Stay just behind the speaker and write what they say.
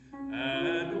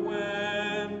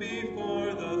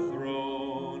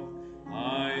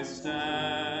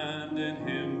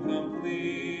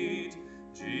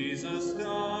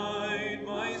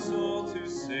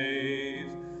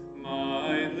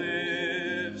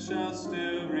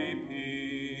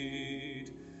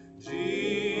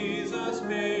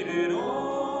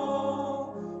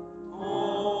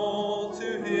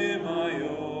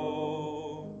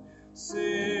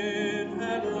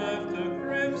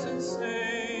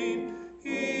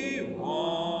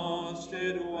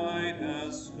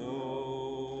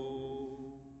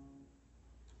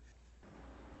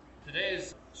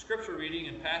scripture reading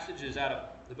and passage is out of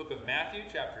the book of Matthew,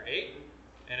 chapter 8,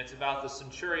 and it's about the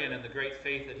centurion and the great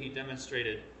faith that he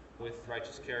demonstrated with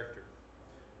righteous character.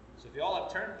 So if you all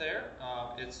have turned there,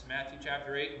 it's Matthew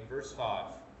chapter 8 and verse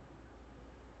 5.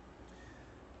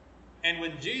 And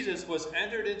when Jesus was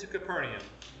entered into Capernaum,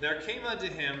 there came unto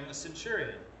him a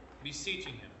centurion,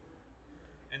 beseeching him,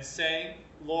 and saying,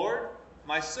 Lord,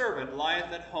 my servant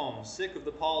lieth at home, sick of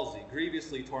the palsy,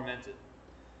 grievously tormented.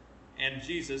 And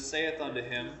Jesus saith unto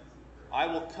him, I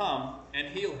will come and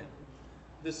heal him.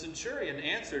 The centurion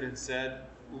answered and said,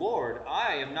 Lord,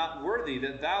 I am not worthy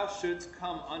that thou shouldst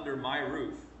come under my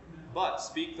roof, but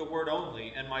speak the word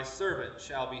only, and my servant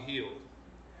shall be healed.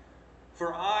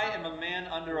 For I am a man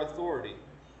under authority,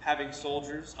 having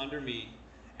soldiers under me,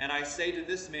 and I say to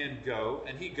this man, Go,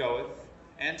 and he goeth,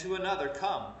 and to another,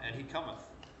 Come, and he cometh,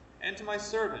 and to my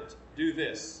servant, Do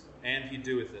this, and he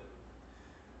doeth it.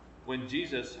 When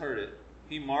Jesus heard it,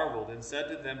 he marveled, and said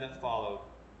to them that followed,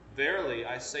 Verily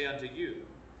I say unto you,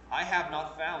 I have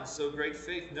not found so great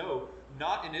faith, no,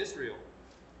 not in Israel.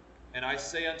 And I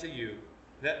say unto you,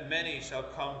 that many shall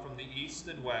come from the east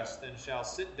and west, and shall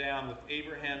sit down with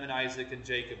Abraham and Isaac and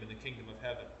Jacob in the kingdom of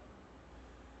heaven.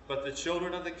 But the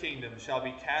children of the kingdom shall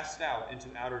be cast out into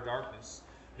outer darkness.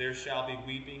 There shall be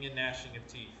weeping and gnashing of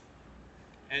teeth.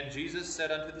 And Jesus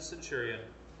said unto the centurion,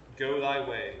 Go thy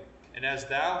way, and as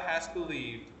thou hast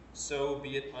believed, so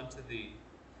be it unto thee.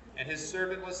 And his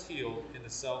servant was healed in the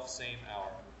selfsame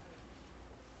hour.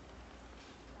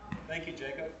 Thank you,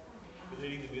 Jacob, for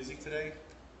leading the music today.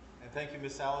 And thank you,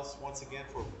 Miss Alice, once again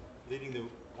for leading the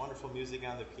wonderful music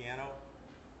on the piano.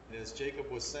 And as Jacob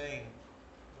was saying,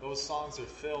 those songs are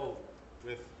filled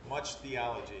with much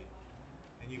theology.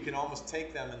 And you can almost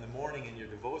take them in the morning in your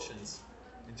devotions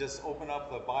and just open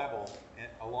up the Bible and,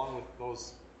 along with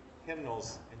those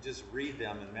hymnals, and just read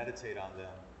them and meditate on them.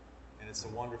 And it's a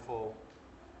wonderful,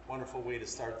 wonderful way to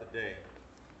start the day.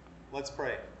 Let's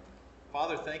pray.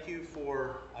 Father, thank you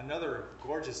for another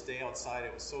gorgeous day outside.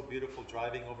 It was so beautiful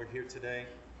driving over here today.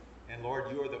 And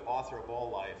Lord, you are the author of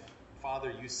all life.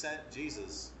 Father, you sent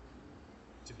Jesus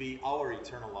to be our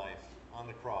eternal life on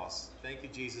the cross. Thank you,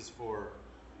 Jesus, for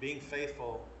being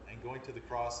faithful and going to the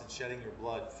cross and shedding your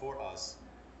blood for us.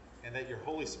 And that your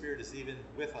Holy Spirit is even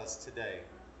with us today.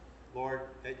 Lord,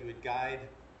 that you would guide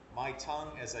my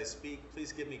tongue as I speak.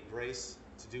 Please give me grace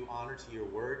to do honor to your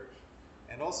word.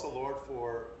 And also, Lord,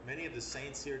 for many of the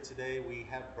saints here today, we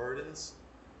have burdens.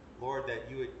 Lord, that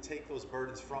you would take those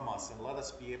burdens from us and let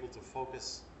us be able to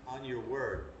focus on your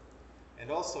word.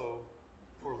 And also,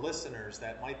 for listeners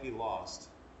that might be lost,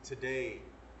 today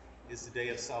is the day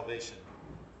of salvation,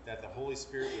 that the Holy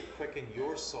Spirit would quicken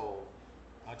your soul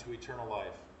unto eternal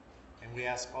life. And we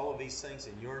ask all of these things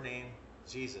in your name,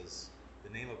 Jesus, the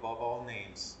name above all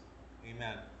names.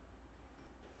 Amen.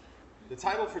 The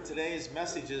title for today's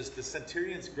message is The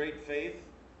Centurion's Great Faith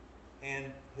and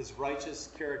His Righteous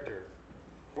Character.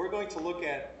 We're going to look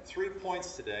at 3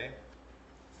 points today.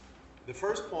 The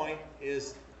first point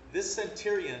is this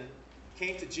centurion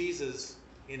came to Jesus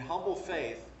in humble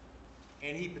faith,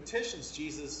 and he petitions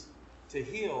Jesus to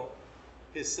heal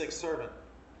his sick servant.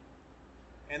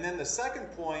 And then the second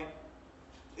point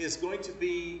is going to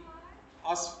be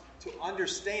us to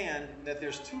understand that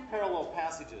there's 2 parallel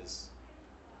passages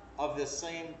of this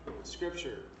same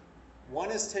scripture.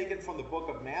 One is taken from the book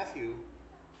of Matthew,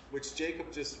 which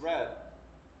Jacob just read,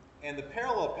 and the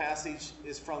parallel passage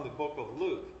is from the book of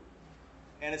Luke.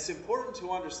 And it's important to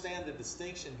understand the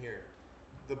distinction here.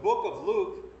 The book of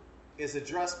Luke is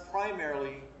addressed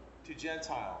primarily to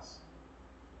Gentiles.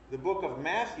 The book of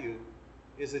Matthew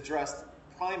is addressed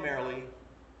primarily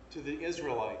to the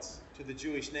Israelites, to the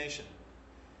Jewish nation.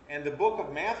 And the book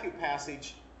of Matthew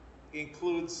passage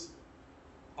includes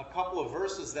a couple of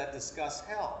verses that discuss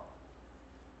hell.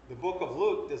 The book of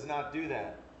Luke does not do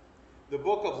that. The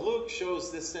book of Luke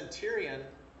shows this centurion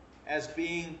as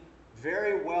being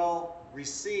very well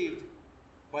received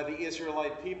by the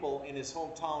Israelite people in his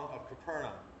hometown of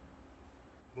Capernaum.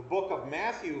 The book of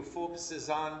Matthew focuses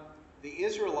on the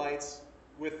Israelites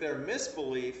with their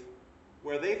misbelief,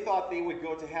 where they thought they would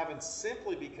go to heaven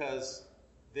simply because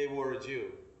they were a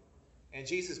Jew. And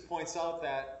Jesus points out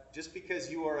that just because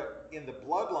you are in the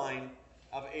bloodline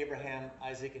of Abraham,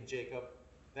 Isaac, and Jacob,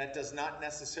 that does not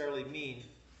necessarily mean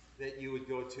that you would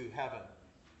go to heaven.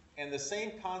 And the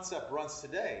same concept runs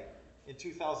today in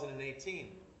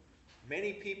 2018.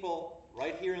 Many people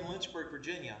right here in Lynchburg,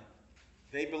 Virginia,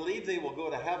 they believe they will go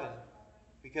to heaven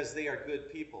because they are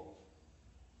good people.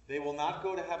 They will not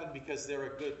go to heaven because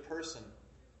they're a good person.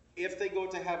 If they go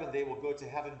to heaven, they will go to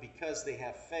heaven because they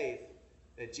have faith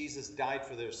that Jesus died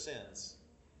for their sins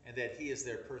and that he is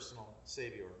their personal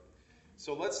Savior.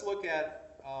 So let's look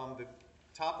at the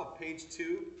top of page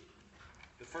 2,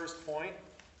 the first point.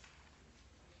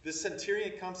 This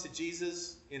centurion comes to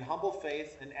Jesus in humble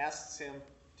faith and asks him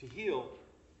to heal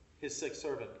his sick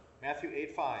servant. Matthew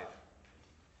 8:5.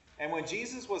 And when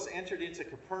Jesus was entered into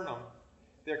Capernaum,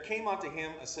 there came unto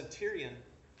him a centurion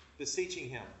beseeching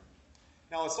him.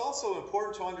 Now it's also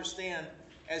important to understand,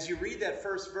 as you read that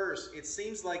first verse, it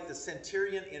seems like the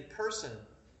centurion in person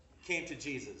came to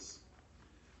Jesus.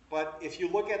 But if you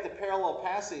look at the parallel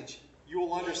passage, you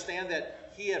will understand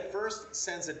that he at first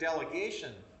sends a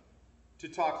delegation to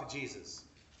talk to Jesus.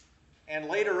 And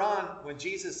later on, when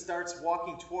Jesus starts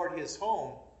walking toward his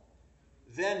home,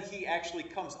 then he actually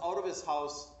comes out of his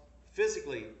house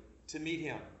physically to meet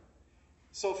him.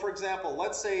 So for example,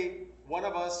 let's say one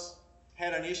of us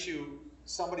had an issue,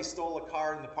 somebody stole a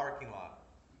car in the parking lot.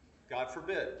 God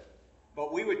forbid.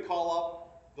 But we would call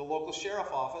up the local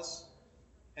sheriff office,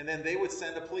 and then they would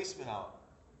send a policeman out.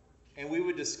 And we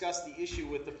would discuss the issue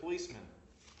with the policeman.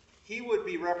 He would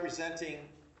be representing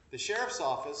the sheriff's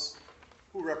office,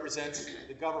 who represents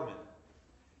the government.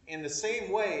 In the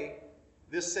same way,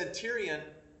 this centurion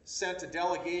sent a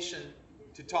delegation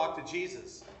to talk to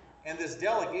Jesus. And this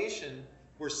delegation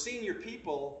were senior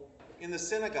people in the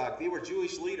synagogue. They were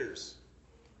Jewish leaders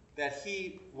that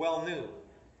he well knew.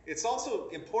 It's also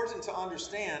important to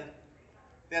understand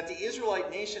that the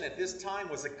Israelite nation at this time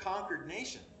was a conquered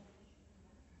nation.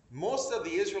 Most of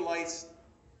the Israelites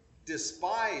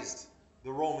despised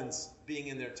the Romans being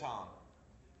in their town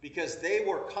because they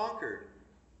were conquered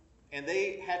and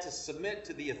they had to submit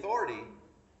to the authority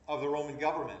of the Roman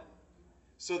government.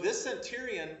 So this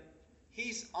centurion,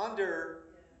 he's under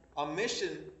a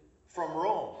mission from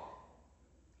Rome,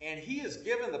 and he is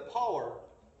given the power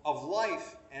of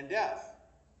life and death.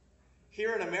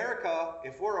 Here in America,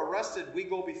 if we're arrested, we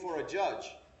go before a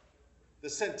judge. The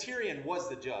centurion was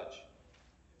the judge.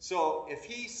 So if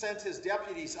he sent his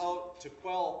deputies out to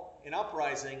quell an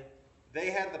uprising, they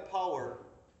had the power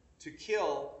to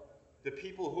kill the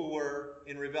people who were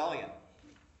in rebellion.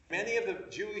 Many of the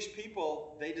Jewish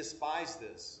people, they despised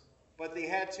this, but they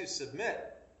had to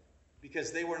submit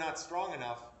because they were not strong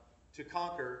enough to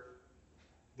conquer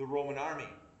the Roman army.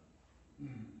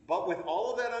 But with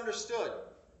all of that understood,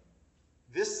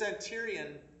 this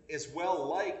centurion is well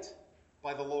liked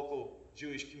by the local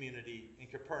Jewish community in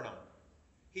Capernaum.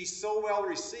 He's so well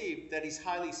received that he's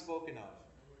highly spoken of.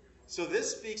 So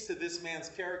this speaks to this man's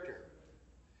character.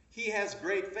 He has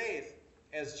great faith,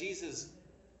 as Jesus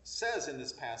says in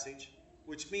this passage,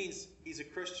 which means he's a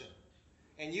Christian.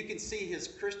 And you can see his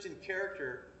Christian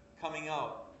character coming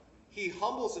out. He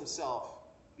humbles himself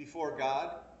before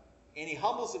God, and he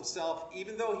humbles himself,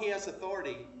 even though he has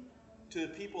authority, to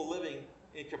the people living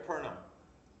in Capernaum.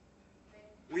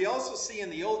 We also see in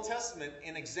the Old Testament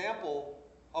an example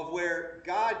of where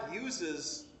God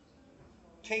uses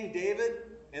King David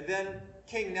and then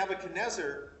King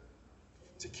Nebuchadnezzar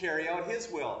to carry out his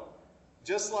will.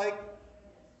 Just like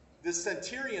the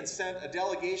centurion sent a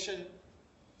delegation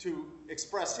to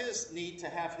express his need to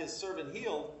have his servant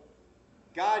healed,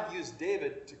 God used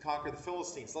David to conquer the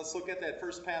Philistines. Let's look at that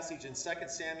first passage in 2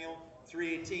 Samuel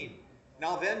 3:18.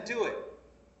 Now then do it.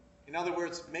 In other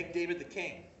words, make David the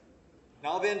king.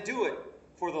 Now then do it,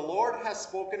 for the Lord has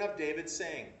spoken of David,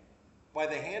 saying, by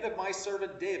the hand of my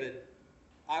servant David,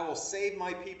 I will save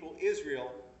my people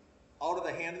Israel out of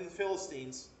the hand of the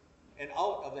Philistines and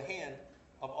out of the hand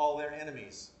of all their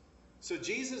enemies. So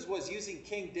Jesus was using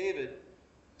King David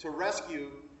to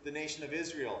rescue the nation of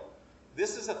Israel.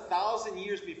 This is 1,000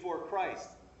 years before Christ.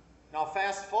 Now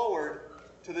fast forward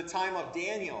to the time of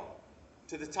Daniel,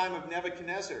 to the time of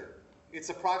Nebuchadnezzar. It's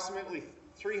approximately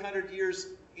 300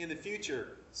 years in the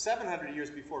future, 700 years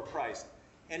before Christ.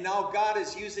 And now God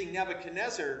is using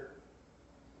Nebuchadnezzar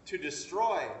to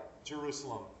destroy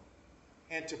Jerusalem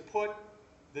and to put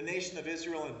the nation of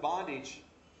Israel in bondage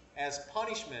as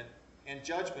punishment and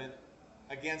judgment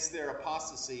against their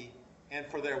apostasy and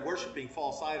for their worshiping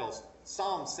false idols.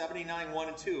 Psalm 79, 1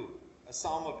 and 2, a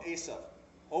psalm of Asaph.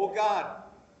 O God,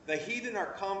 the heathen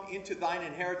are come into thine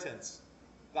inheritance.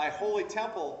 Thy holy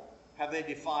temple have they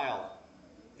defiled.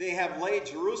 They have laid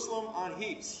Jerusalem on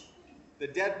heaps. The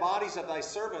dead bodies of thy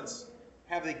servants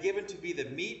have they given to be the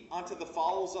meat unto the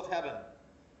fowls of heaven,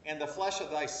 and the flesh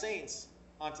of thy saints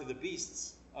unto the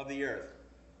beasts of the earth.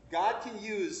 God can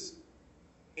use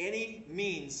any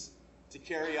means to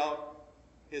carry out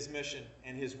his mission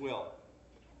and his will.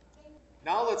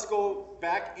 Now let's go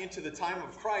back into the time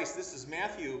of Christ. This is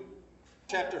Matthew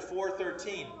chapter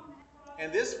 4:13.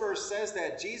 And this verse says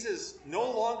that Jesus no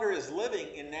longer is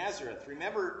living in Nazareth.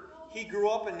 Remember, he grew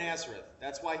up in Nazareth.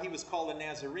 That's why he was called a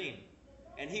Nazarene.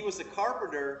 And he was a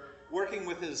carpenter working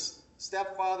with his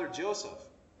stepfather Joseph.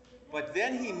 But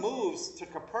then he moves to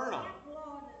Capernaum.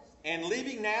 And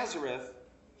leaving Nazareth,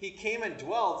 he came and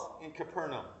dwelt in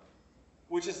Capernaum,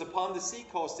 which is upon the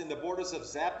seacoast in the borders of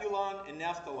Zebulun and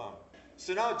Naphtali.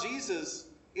 So now Jesus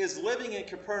is living in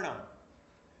Capernaum.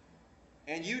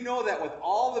 And you know that with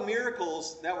all the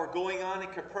miracles that were going on in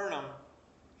Capernaum,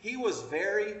 he was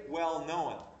very well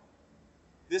known.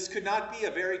 This could not be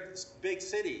a very big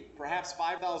city, perhaps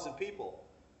 5,000 people.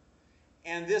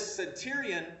 And this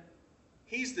centurion,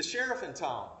 he's the sheriff in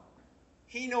town.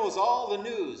 He knows all the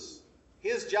news.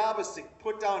 His job is to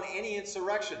put down any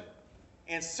insurrection.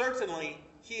 And certainly,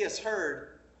 he has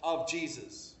heard of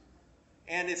Jesus.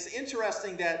 And it's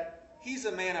interesting that he's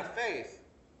a man of faith.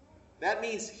 That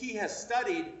means he has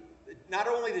studied not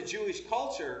only the Jewish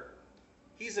culture,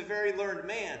 he's a very learned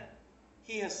man.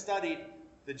 He has studied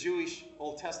the Jewish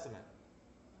Old Testament.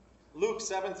 Luke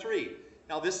 7:3.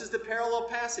 Now this is the parallel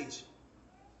passage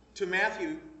to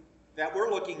Matthew that we're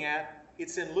looking at.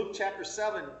 It's in Luke chapter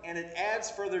 7, and it adds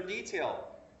further detail.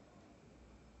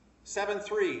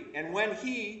 7:3. And when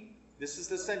he, this is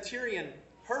the centurion,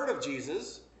 heard of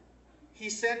Jesus, he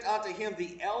sent unto him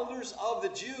the elders of the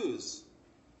Jews,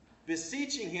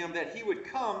 beseeching him that he would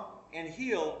come and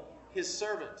heal his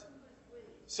servant.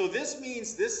 So this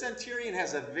means this centurion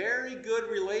has a very good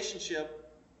relationship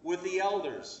with the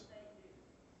elders.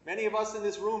 Many of us in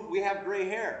this room, we have gray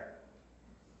hair.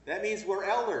 That means we're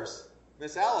elders.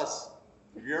 Miss Alice,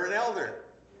 you're an elder.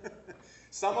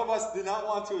 Some of us do not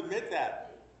want to admit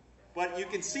that. But you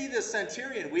can see this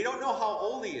centurion. We don't know how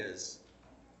old he is,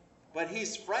 but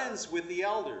he's friends with the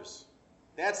elders.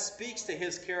 That speaks to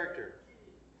his character.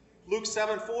 Luke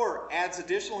 7:4 adds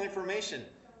additional information.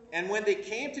 And when they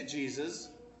came to Jesus,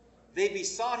 they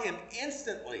besought him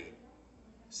instantly,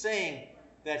 saying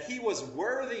that he was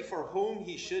worthy for whom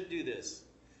he should do this.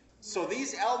 So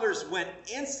these elders went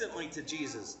instantly to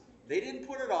Jesus. They didn't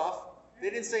put it off. They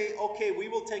didn't say, okay, we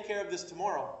will take care of this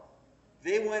tomorrow.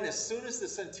 They went as soon as the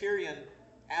centurion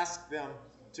asked them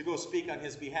to go speak on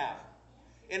his behalf.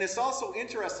 And it's also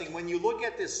interesting, when you look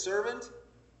at this servant,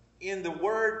 in the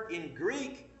word in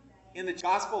Greek, in the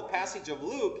gospel passage of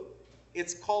Luke,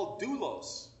 it's called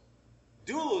doulos.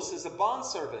 Doulos is a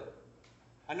bondservant.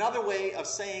 Another way of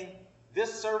saying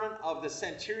this servant of the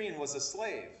centurion was a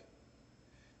slave.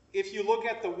 If you look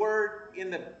at the word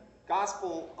in the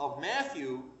Gospel of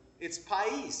Matthew, it's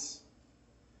pais.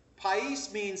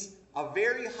 Pais means a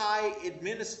very high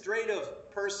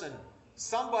administrative person,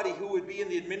 somebody who would be in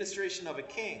the administration of a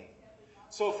king.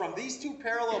 So from these two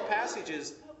parallel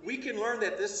passages, we can learn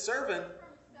that this servant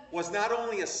was not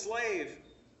only a slave,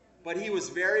 but he was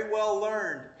very well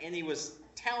learned and he was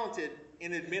talented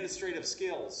in administrative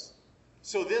skills.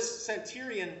 So this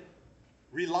centurion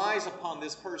relies upon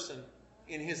this person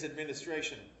in his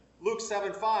administration. Luke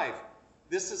 7:5.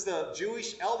 This is the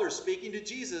Jewish elder speaking to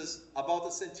Jesus about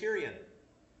the centurion.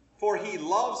 For he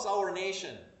loves our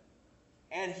nation,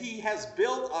 and he has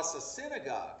built us a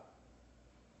synagogue.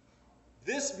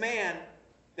 This man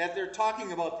that they're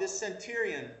talking about, this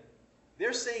centurion,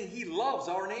 they're saying he loves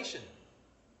our nation.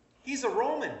 He's a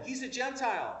Roman. He's a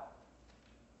Gentile.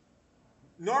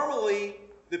 Normally,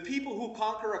 the people who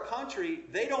conquer a country,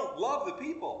 they don't love the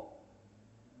people.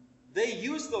 They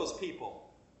use those people.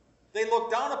 They look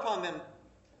down upon them.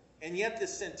 And yet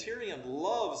this centurion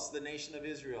loves the nation of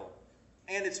Israel.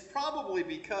 And it's probably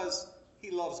because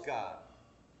he loves God.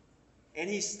 And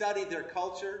he studied their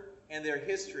culture and their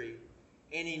history.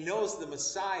 And he knows the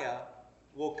Messiah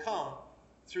will come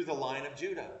through the line of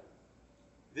Judah.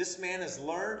 This man has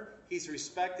learned, he's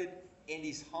respected, and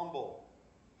he's humble.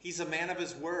 He's a man of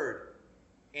his word.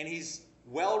 And he's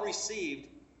well received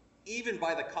even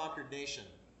by the conquered nation.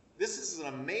 This is an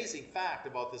amazing fact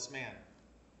about this man.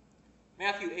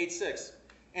 Matthew 8:6.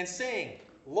 And saying,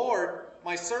 Lord,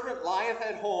 my servant lieth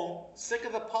at home, sick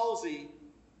of the palsy,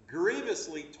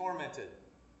 grievously tormented.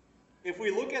 If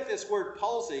we look at this word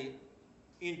palsy,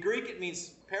 in Greek it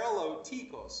means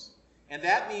paralotikos. And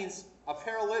that means a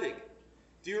paralytic.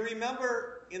 Do you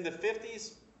remember in the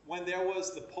 50s when there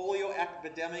was the polio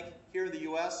epidemic here in the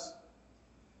U.S.?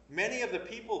 Many of the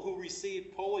people who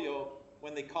received polio,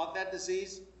 when they caught that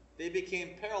disease, they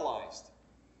became paralyzed.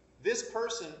 This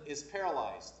person is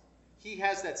paralyzed. He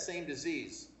has that same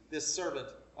disease, this servant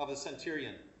of the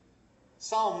centurion.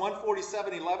 Psalm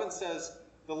 147:11 says,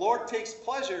 the Lord takes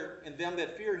pleasure in them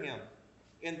that fear him,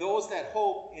 in those that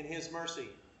hope in his mercy.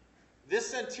 This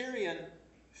centurion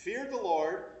feared the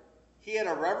Lord. He had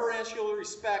a reverential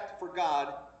respect for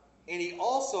God, and he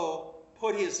also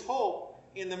put his hope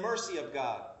in the mercy of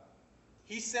God.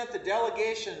 He sent the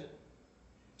delegation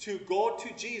to go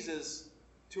to Jesus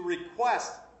to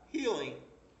request healing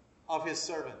of his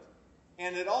servant.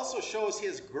 And it also shows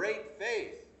his great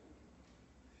faith.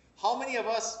 How many of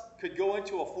us could go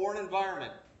into a foreign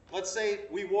environment? Let's say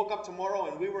we woke up tomorrow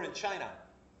and we were in China.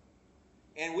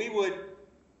 And we would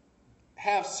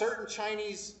have certain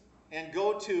Chinese and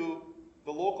go to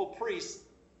the local priest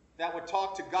that would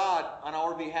talk to God on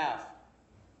our behalf.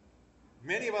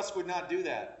 Many of us would not do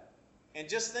that. And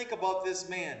just think about this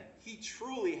man. He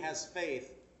truly has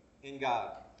faith in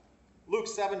God. Luke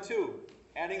 7:2,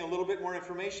 adding a little bit more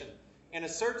information. And a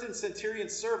certain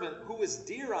centurion's servant who was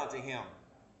dear unto him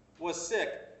was sick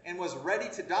and was ready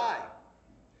to die.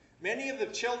 Many of the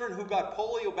children who got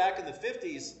polio back in the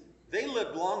 50s, they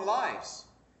lived long lives.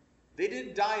 They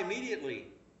didn't die immediately.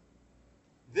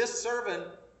 This servant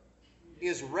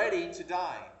is ready to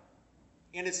die.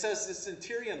 And it says the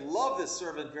centurion loved this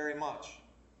servant very much.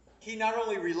 He not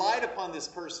only relied upon this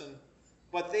person,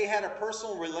 but they had a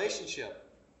personal relationship.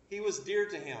 He was dear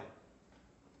to him.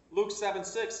 Luke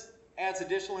 7:6 adds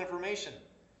additional information.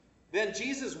 Then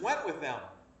Jesus went with them.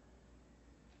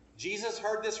 Jesus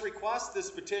heard this request,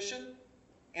 this petition,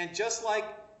 and just like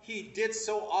he did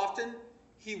so often,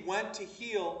 he went to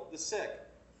heal the sick.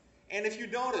 And if you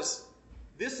notice,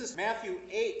 this is Matthew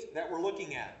 8 that we're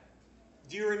looking at.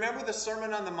 Do you remember the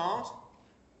Sermon on the Mount?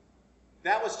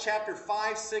 That was chapter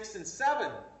 5, 6, and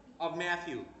 7 of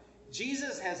Matthew.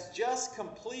 Jesus has just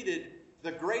completed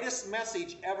the greatest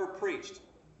message ever preached.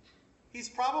 He's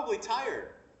probably tired.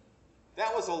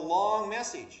 That was a long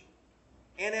message.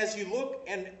 And as you look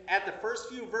at the first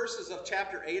few verses of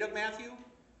chapter 8 of Matthew,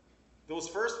 those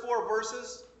first 4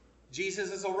 verses,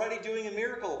 Jesus is already doing a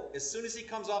miracle as soon as he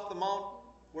comes off the mount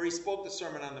where he spoke the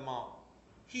Sermon on the Mount.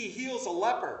 He heals a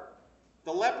leper.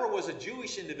 The leper was a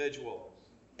Jewish individual.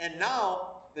 And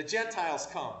now the Gentiles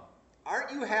come.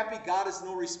 Aren't you happy God is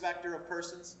no respecter of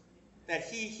persons? That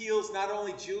he heals not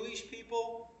only Jewish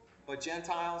people, but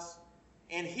Gentiles?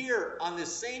 And here, on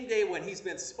this same day when he's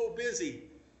been so busy,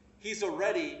 he's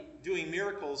already doing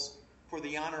miracles for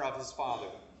the honor of his Father.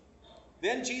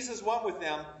 Then Jesus went with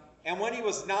them, and when he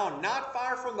was now not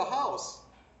far from the house,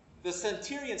 the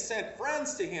centurion sent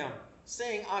friends to him,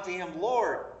 saying unto him,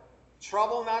 Lord,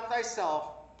 trouble not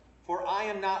thyself, for I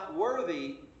am not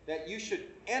worthy that you should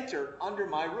enter under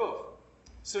my roof.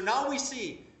 So now we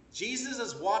see Jesus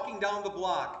is walking down the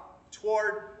block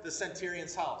toward the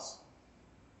centurion's house.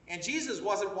 And Jesus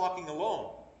wasn't walking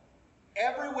alone.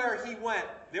 Everywhere he went,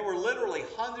 there were literally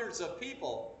hundreds of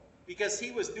people because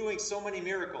he was doing so many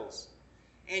miracles.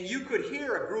 And you could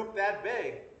hear a group that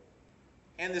big.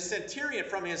 And the centurion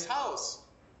from his house,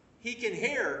 he can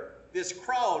hear this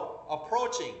crowd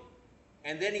approaching.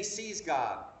 And then he sees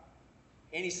God.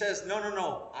 And he says,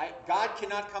 no, God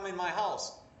cannot come in my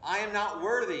house. I am not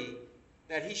worthy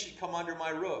that he should come under my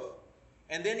roof.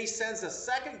 And then he sends a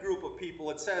second group of people.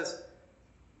 It says,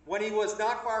 when he was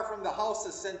not far from the house,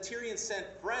 the centurion sent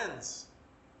friends.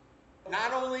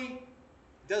 Not only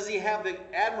does he have the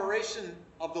admiration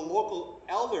of the local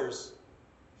elders,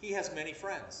 he has many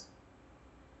friends.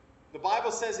 The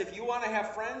Bible says if you want to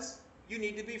have friends, you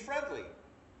need to be friendly.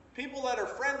 People that are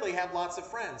friendly have lots of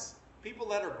friends. People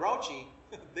that are grouchy,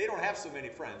 they don't have so many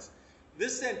friends.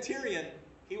 This centurion,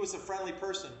 he was a friendly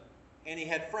person, and he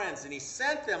had friends, and he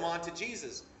sent them on to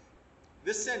Jesus.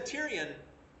 This centurion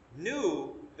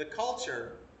knew the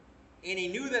culture, and he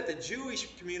knew that the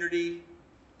Jewish community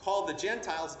called the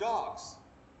Gentiles dogs.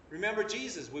 Remember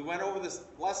Jesus, we went over this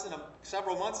lesson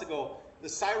several months ago. The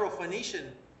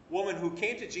Syrophoenician woman who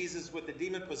came to Jesus with the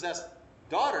demon-possessed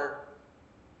daughter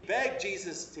begged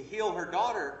Jesus to heal her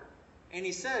daughter, and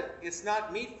he said, it's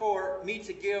not meet for me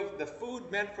to give the food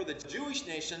meant for the Jewish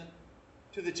nation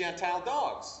to the Gentile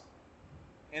dogs.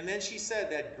 And then she said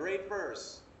that great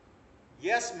verse,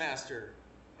 yes, Master,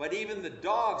 but even the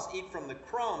dogs eat from the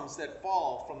crumbs that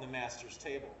fall from the Master's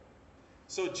table.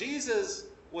 So Jesus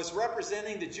was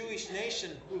representing the Jewish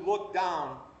nation who looked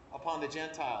down upon the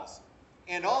Gentiles.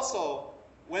 And also,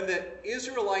 when the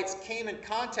Israelites came in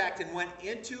contact and went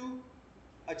into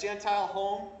a Gentile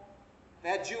home,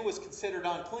 that Jew was considered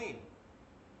unclean.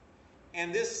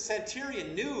 And this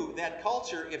centurion knew that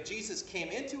culture. If Jesus came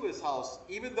into his house,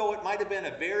 even though it might have been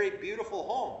a very beautiful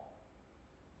home,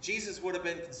 Jesus would have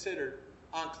been considered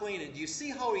unclean. And do you see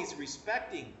how he's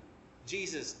respecting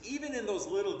Jesus, even in those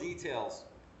little details?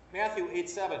 Matthew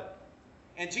 8:7.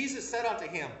 And Jesus said unto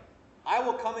him, I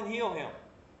will come and heal him.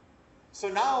 So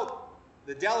now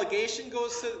the delegation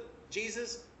goes to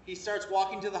Jesus. He starts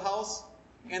walking to the house.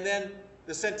 And then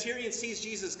the centurion sees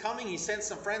Jesus coming. He sends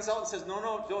some friends out and says,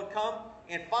 no, don't come.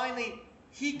 And finally,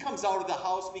 he comes out of the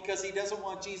house because he doesn't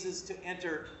want Jesus to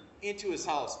enter into his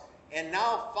house. And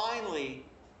now, finally,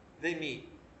 they meet.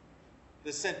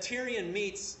 The centurion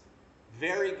meets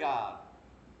very God.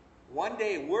 One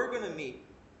day we're going to meet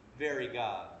very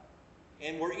God.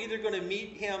 And we're either going to meet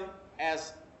him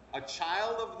as a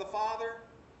child of the Father,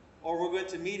 or we're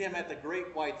going to meet him at the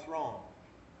great white throne.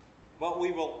 But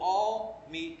we will all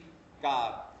meet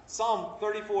God. Psalm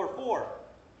 34:4.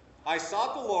 I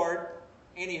sought the Lord,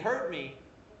 and he heard me,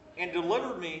 and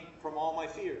delivered me from all my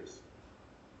fears.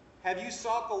 Have you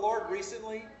sought the Lord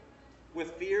recently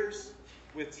with fears,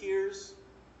 with tears?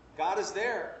 God is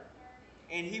there,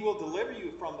 and he will deliver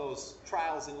you from those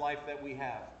trials in life that we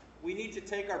have. We need to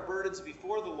take our burdens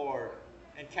before the Lord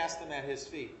and cast them at his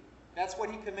feet. That's what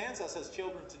he commands us as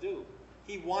children to do.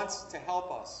 He wants to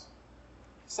help us.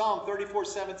 Psalm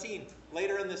 34:17,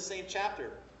 later in this same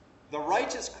chapter. The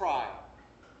righteous cry,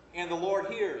 and the Lord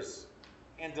hears,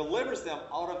 and delivers them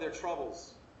out of their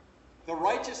troubles. The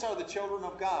righteous are the children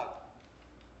of God.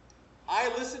 I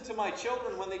listen to my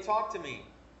children when they talk to me.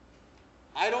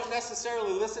 I don't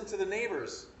necessarily listen to the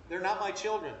neighbors. They're not my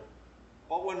children.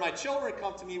 But when my children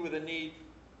come to me with a need,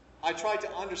 I try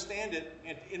to understand it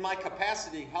and in my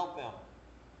capacity help them.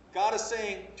 God is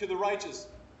saying to the righteous,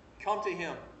 come to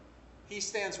him. He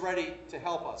stands ready to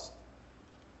help us.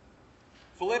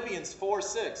 Philippians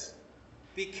 4:6.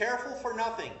 Be careful for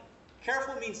nothing.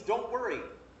 Careful means don't worry.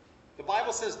 The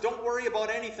Bible says don't worry about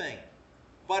anything,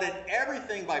 but in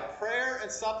everything by prayer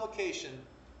and supplication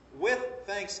with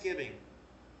thanksgiving.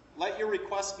 Let your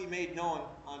requests be made known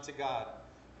unto God.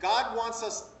 God wants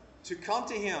us to come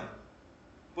to him.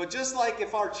 But just like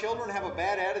if our children have a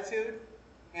bad attitude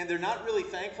and they're not really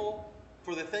thankful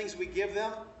for the things we give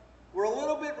them, we're a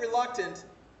little bit reluctant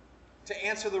to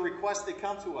answer the requests that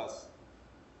come to us.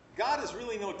 God is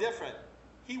really no different.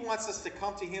 He wants us to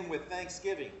come to him with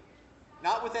thanksgiving,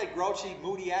 not with that grouchy,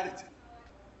 moody attitude.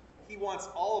 He wants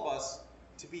all of us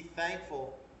to be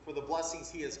thankful for the blessings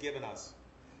he has given us.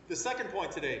 The second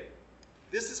point today,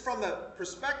 this is from the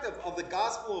perspective of the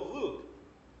Gospel of Luke.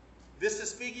 This is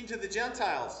speaking to the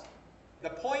Gentiles. The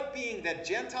point being that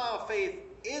Gentile faith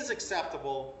is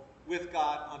acceptable with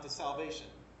God unto salvation.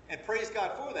 And praise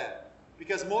God for that,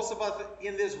 because most of us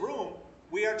in this room,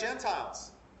 we are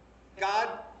Gentiles. God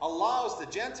allows the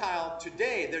Gentile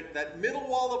today, that middle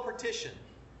wall of partition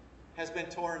has been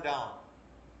torn down.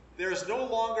 There is no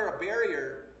longer a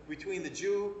barrier between the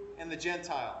Jew and the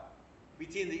Gentile,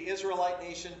 between the Israelite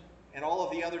nation and all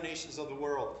of the other nations of the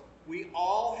world. We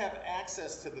all have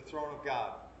access to the throne of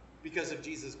God because of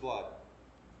Jesus' blood.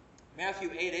 Matthew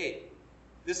 8:8.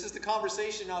 This is the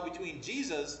conversation now between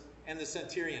Jesus and the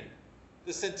centurion.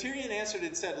 The centurion answered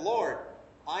and said, Lord,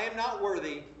 I am not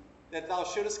worthy that thou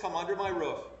shouldest come under my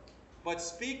roof, but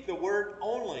speak the word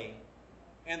only,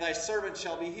 and thy servant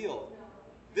shall be healed.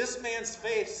 This man's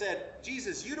faith said,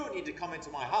 Jesus, you don't need to come into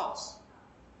my house.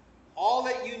 All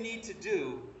that you need to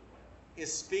do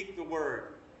is speak the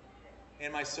word,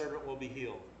 and my servant will be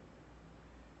healed.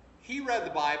 He read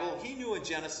the Bible. He knew in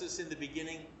Genesis in the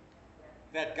beginning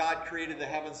that God created the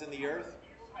heavens and the earth.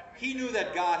 He knew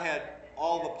that God had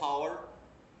all the power,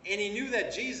 and he knew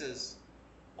that Jesus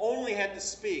only had to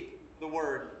speak the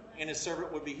word, and his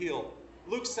servant would be healed.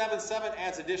 Luke 7:7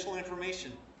 adds additional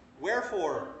information.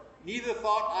 Wherefore, neither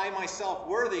thought I myself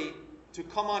worthy to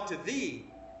come unto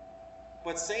thee,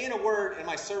 but saying a word, and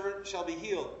my servant shall be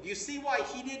healed. Do you see why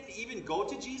he didn't even go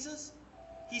to Jesus?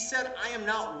 He said, I am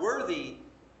not worthy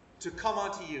to come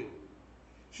unto you.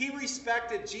 He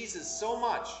respected Jesus so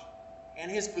much,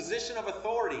 and his position of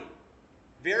authority,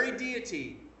 very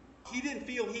deity, he didn't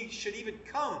feel he should even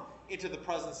come into the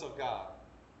presence of God.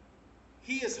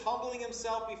 He is humbling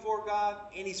himself before God,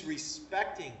 and he's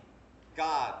respecting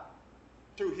God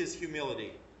through his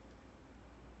humility.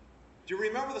 Do you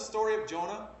remember the story of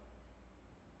Jonah?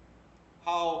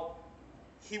 How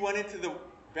he went into the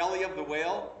belly of the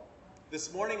whale?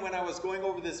 This morning when I was going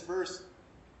over this verse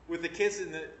with the kids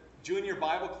in the junior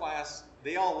Bible class,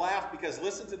 they all laughed because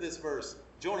listen to this verse,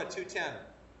 Jonah 2:10.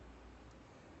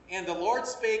 And the Lord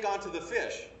spake unto the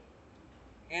fish,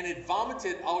 and it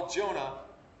vomited out Jonah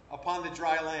upon the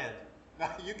dry land.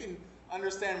 Now you can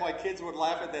understand why kids would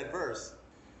laugh at that verse.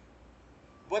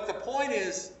 But the point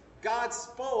is, God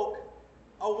spoke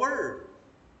a word,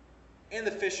 and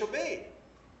the fish obeyed.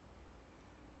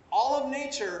 All of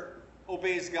nature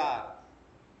obeys God.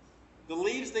 The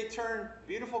leaves, they turn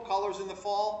beautiful colors in the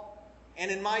fall. And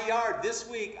in my yard this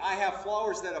week, I have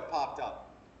flowers that have popped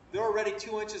up. They're already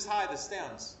 2 inches high, the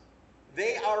stems.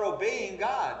 They are obeying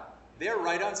God. They're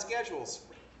right on schedule.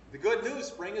 The good news,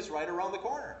 spring is right around the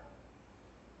corner.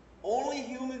 Only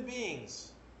human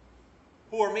beings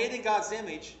who are made in God's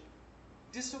image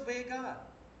disobey God.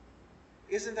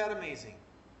 Isn't that amazing?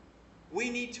 We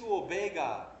need to obey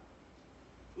God.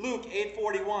 Luke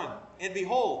 8:41. And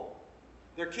behold,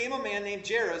 there came a man named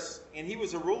Jairus, and he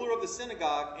was a ruler of the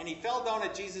synagogue, and he fell down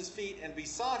at Jesus' feet and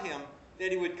besought him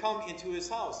that he would come into his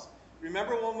house.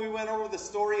 Remember when we went over the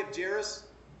story of Jairus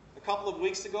a couple of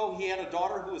weeks ago? He had a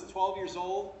daughter who was 12 years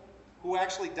old, who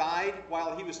actually died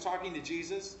while he was talking to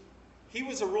Jesus. He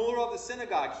was a ruler of the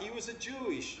synagogue. He was a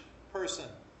Jewish person,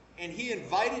 and he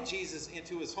invited Jesus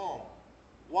into his home.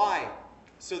 Why?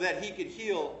 So that he could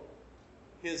heal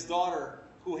his daughter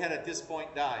who had at this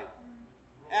point died.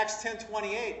 Acts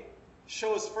 10:28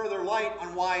 shows further light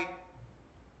on why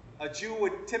a Jew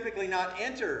would typically not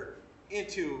enter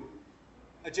into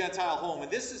a Gentile home.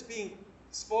 And this is being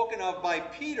spoken of by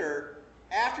Peter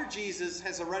after Jesus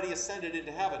has already ascended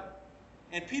into heaven.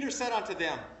 And Peter said unto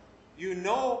them, you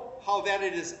know how that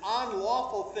it is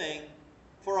unlawful thing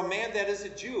for a man that is a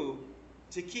Jew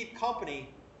to keep company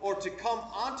or to come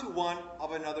unto one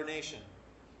of another nation.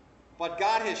 But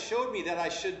God has showed me that I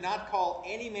should not call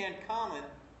any man common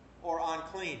or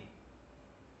unclean.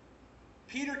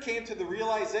 Peter came to the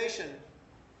realization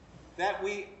that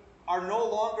we are no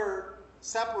longer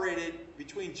separated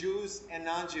between Jews and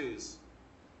non-Jews.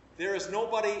 There is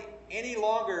nobody any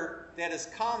longer that is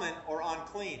common or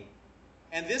unclean.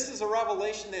 And this is a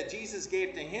revelation that Jesus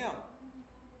gave to him.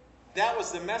 That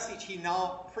was the message he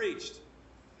now preached,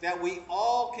 that we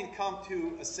all can come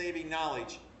to a saving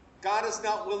knowledge. God is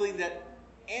not willing that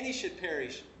any should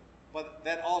perish, but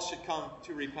that all should come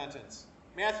to repentance.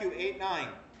 Matthew 8:9.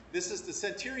 This is the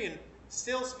centurion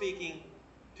still speaking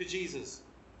to Jesus.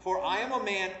 For I am a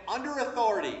man under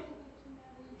authority.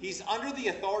 He's under the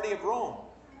authority of Rome.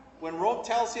 When Rome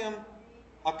tells him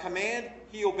a command,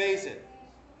 he obeys it.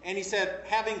 And he said,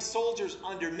 having soldiers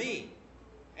under me,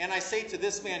 and I say to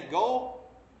this man, go,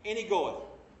 and he goeth.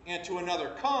 And to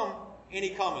another, come, and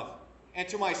he cometh. And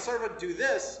to my servant, do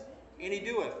this, and he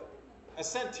doeth. A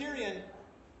centurion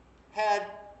had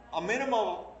a minimum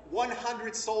of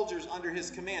 100 soldiers under his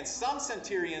command. Some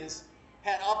centurions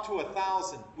had up to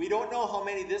 1,000. We don't know how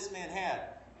many this man had,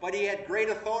 but he had great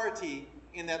authority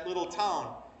in that little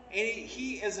town. And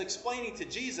he is explaining to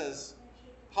Jesus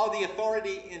how the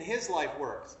authority in his life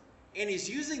works. And he's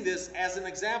using this as an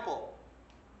example.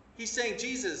 He's saying,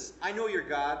 Jesus, I know you're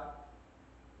God.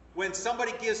 When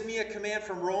somebody gives me a command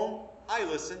from Rome, I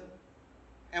listen.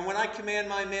 And when I command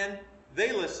my men,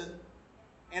 they listen.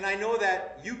 And I know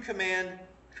that you command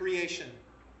creation.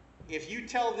 If you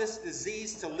tell this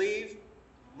disease to leave,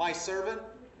 my servant,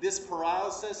 this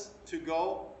paralysis to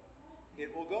go,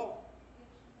 it will go.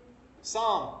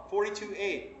 Psalm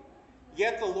 42:8.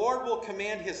 Yet the Lord will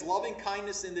command his loving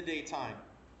kindness in the daytime,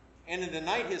 and in the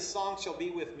night his song shall be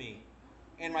with me,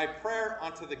 and my prayer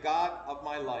unto the God of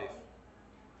my life.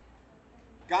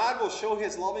 God will show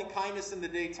his loving kindness in the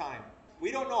daytime.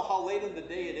 We don't know how late in the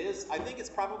day it is. I think it's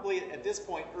probably at this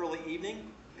point early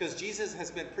evening, because Jesus has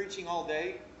been preaching all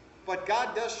day. But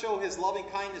God does show his loving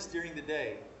kindness during the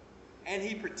day. And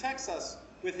he protects us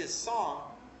with his song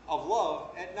of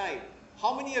love at night.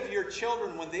 How many of your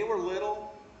children, when they were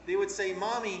little, they would say,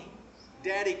 Mommy,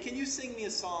 Daddy, can you sing me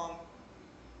a song?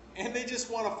 And they just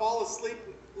want to fall asleep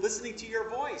listening to your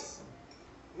voice.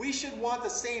 We should want the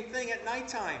same thing at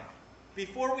nighttime.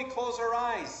 Before we close our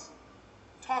eyes,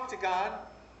 talk to God,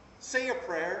 say a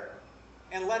prayer,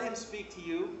 and let him speak to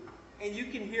you. And you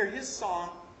can hear his song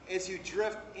as you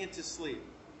drift into sleep.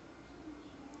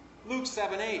 Luke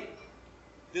 7:8.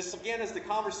 This again is the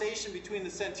conversation between the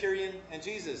centurion and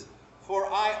Jesus. For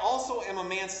I also am a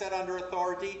man set under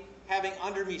authority, having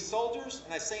under me soldiers,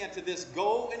 and I say unto this,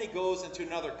 go, and he goes, and to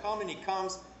another, come, and he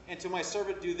comes, and to my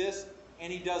servant, do this,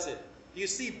 and he does it. You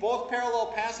see, both parallel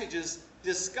passages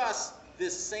discuss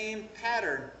this same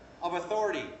pattern of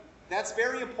authority. That's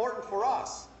very important for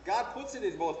us. God puts it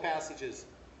in both passages.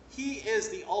 He is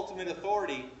the ultimate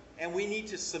authority, and we need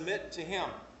to submit to him.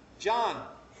 John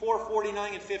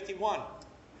 4:49 and 51.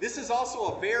 This is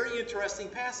also a very interesting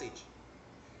passage.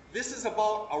 This is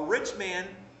about a rich man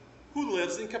who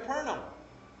lives in Capernaum.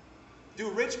 Do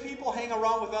rich people hang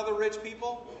around with other rich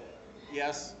people?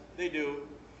 Yes, they do.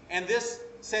 And this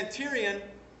centurion,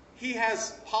 he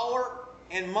has power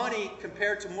and money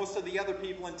compared to most of the other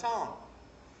people in town.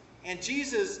 And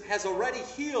Jesus has already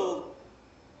healed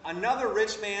another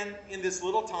rich man in this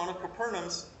little town of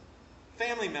Capernaum's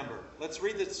family member. Let's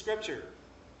read the scripture.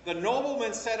 The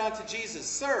nobleman said unto Jesus,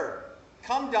 Sir,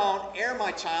 come down ere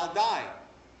my child die.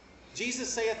 Jesus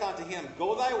saith unto him,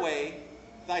 Go thy way,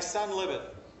 thy son liveth.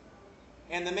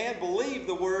 And the man believed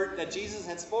the word that Jesus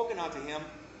had spoken unto him,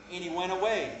 and he went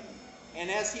away. And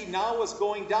as he now was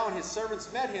going down, his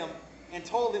servants met him, and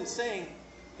told him, saying,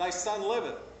 Thy son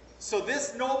liveth. So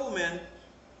this nobleman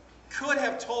could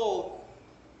have told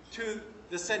to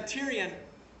the centurion,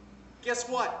 guess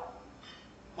what?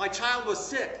 My child was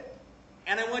sick.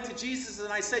 And I went to Jesus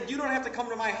and I said, you don't have to come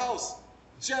to my house.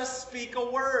 Just speak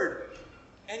a word.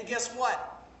 And guess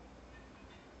what?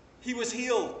 He was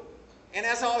healed. And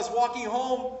as I was walking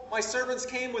home, my servants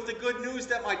came with the good news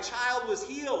that my child was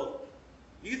healed.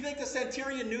 You think the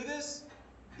centurion knew this?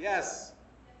 Yes.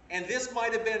 And this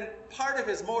might have been part of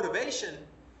his motivation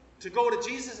to go to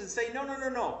Jesus and say, no, no, no,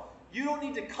 no. You don't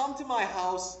need to come to my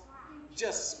house.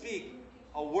 Just speak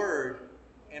a word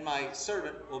and my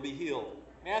servant will be healed.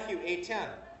 Matthew 8:10.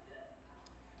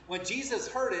 When Jesus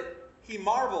heard it, he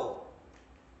marveled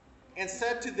and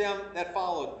said to them that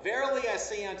followed, verily I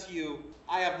say unto you,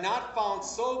 I have not found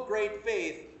so great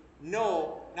faith,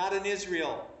 no, not in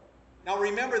Israel. Now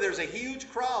remember, there's a huge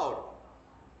crowd.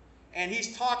 And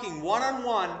he's talking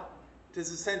one-on-one to the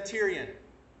centurion.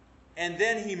 And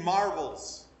then he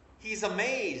marvels. He's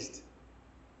amazed.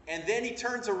 And then he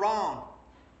turns around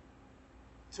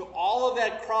to all of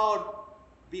that crowd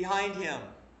behind him.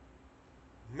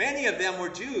 Many of them were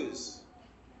Jews.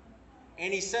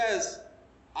 And he says,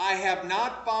 I have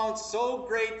not found so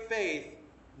great faith,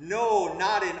 no,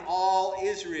 not in all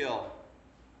Israel.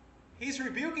 He's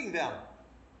rebuking them.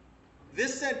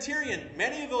 This centurion,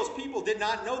 many of those people did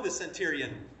not know the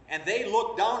centurion, and they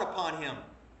looked down upon him.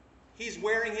 He's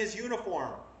wearing his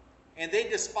uniform, and they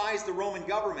despise the Roman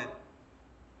government.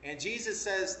 And Jesus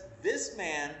says, this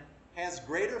man has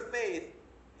greater faith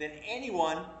than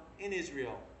anyone in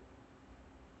Israel.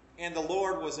 And the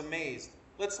Lord was amazed.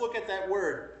 Let's look at that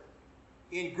word.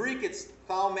 In Greek, it's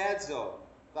thaumazo,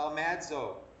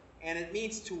 and it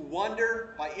means to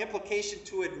wonder, by implication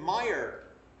to admire,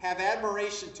 have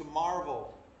admiration, to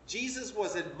marvel. Jesus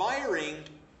was admiring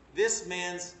this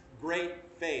man's great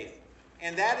faith.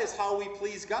 And that is how we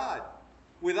please God.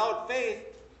 Without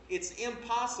faith, it's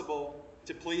impossible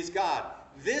to please God.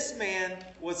 This man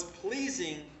was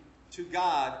pleasing to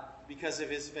God because of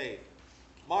his faith.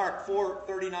 Mark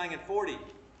 4:39 and 40.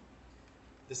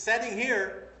 The setting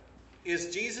here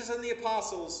is Jesus and the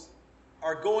apostles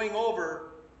are going over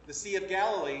the Sea of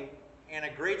Galilee, and a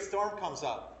great storm comes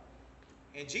up.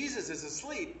 And Jesus is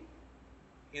asleep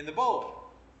in the boat.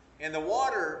 And the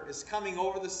water is coming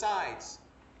over the sides.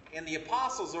 And the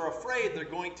apostles are afraid they're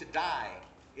going to die.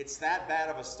 It's that bad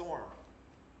of a storm.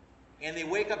 And they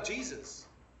wake up Jesus.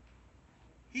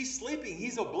 He's sleeping.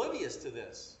 He's oblivious to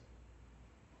this.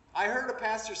 I heard a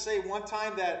pastor say one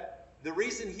time that the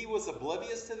reason he was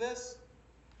oblivious to this,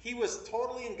 he was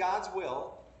totally in God's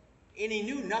will, and he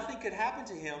knew nothing could happen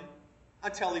to him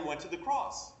until he went to the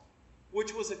cross,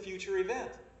 which was a future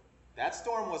event. That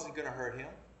storm wasn't going to hurt him.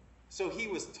 So he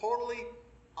was totally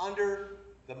under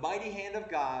the mighty hand of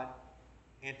God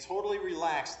and totally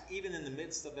relaxed, even in the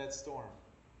midst of that storm.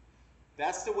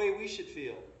 That's the way we should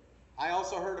feel. I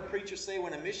also heard a preacher say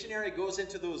when a missionary goes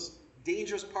into those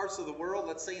dangerous parts of the world,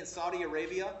 let's say in Saudi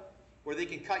Arabia, where they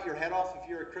can cut your head off if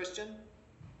you're a Christian,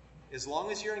 as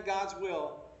long as you're in God's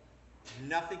will,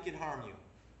 nothing can harm you.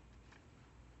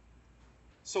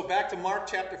 So back to Mark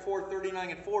chapter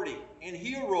 4:39 and 40. And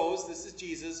he arose, this is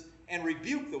Jesus, and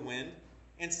rebuked the wind,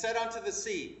 and said unto the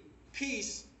sea,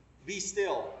 Peace, be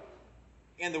still.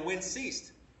 And the wind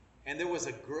ceased, and there was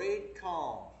a great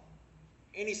calm.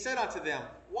 And he said unto them,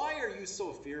 Why are you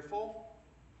so fearful?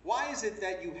 Why is it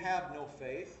that you have no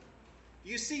faith?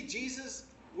 You see, Jesus,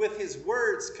 with his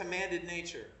words, commanded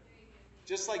nature.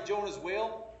 Just like Jonah's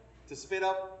whale to spit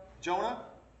up Jonah,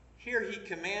 here he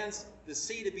commands the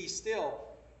sea to be still.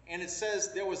 And it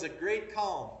says there was a great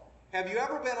calm. Have you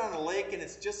ever been on a lake and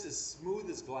it's just as smooth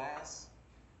as glass?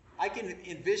 I can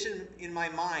envision in my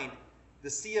mind the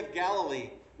Sea of Galilee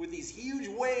with these huge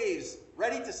waves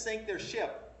ready to sink their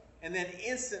ship, and then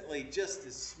instantly just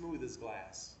as smooth as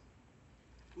glass.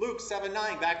 Luke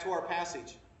 7:9, back to our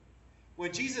passage.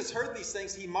 When Jesus heard these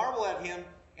things, he marveled at him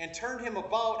and turned him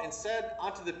about and said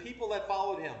unto the people that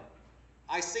followed him,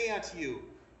 I say unto you,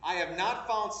 I have not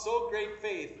found so great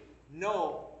faith,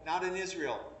 no, not in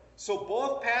Israel. So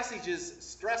both passages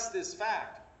stress this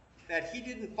fact, that he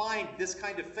didn't find this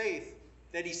kind of faith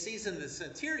that he sees in the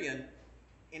centurion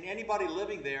in anybody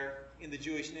living there in the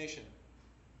Jewish nation.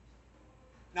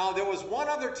 Now, there was one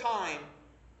other time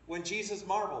when Jesus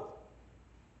marveled.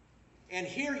 And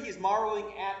here he's marveling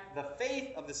at the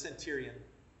faith of the centurion.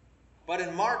 But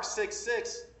in Mark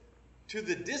 6:6, to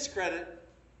the discredit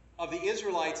of the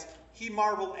Israelites, he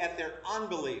marveled at their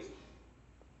unbelief.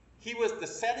 The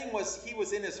setting was he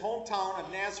was in his hometown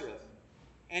of Nazareth.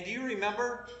 And do you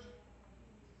remember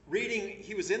reading,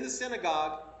 he was in the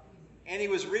synagogue, and he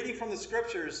was reading from the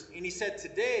scriptures, and he said,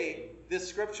 today this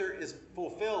scripture is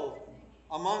fulfilled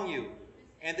among you.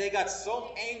 And they got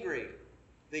so angry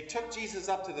they took Jesus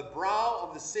up to the brow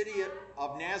of the city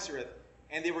of Nazareth,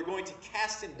 and they were going to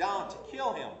cast him down to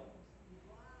kill him.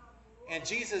 And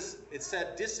Jesus, it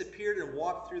said, disappeared and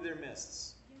walked through their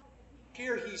midst.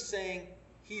 Here he's saying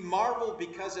he marveled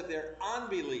because of their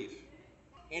unbelief,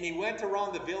 and he went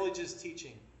around the villages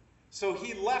teaching. So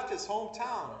he left his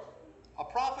hometown. A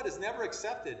prophet is never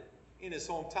accepted in his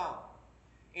hometown.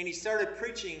 And he started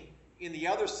preaching in the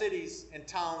other cities and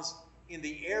towns in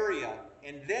the area.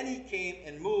 And then he came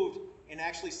and moved and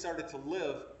actually started to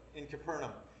live in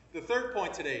Capernaum. The third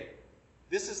point today,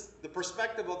 this is the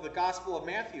perspective of the Gospel of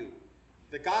Matthew.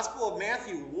 The Gospel of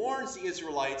Matthew warns the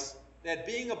Israelites that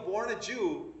being born a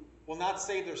Jew will not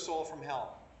save their soul from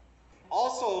hell.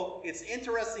 Also, it's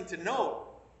interesting to note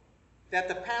that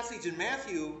the passage in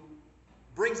Matthew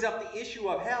brings up the issue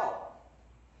of hell.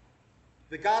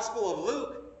 The Gospel of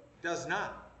Luke does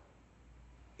not.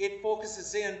 It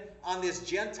focuses in on this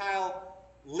Gentile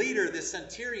leader, this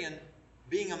centurion,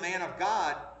 being a man of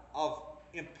God of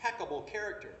impeccable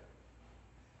character.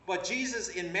 But Jesus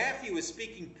in Matthew is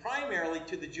speaking primarily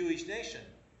to the Jewish nation.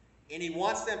 And he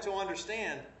wants them to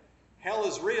understand hell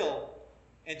is real.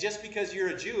 And just because you're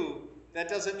a Jew, that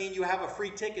doesn't mean you have a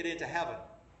free ticket into heaven.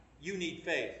 You need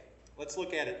faith. Let's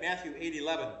look at it. Matthew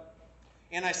 8:11.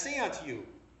 And I say unto you,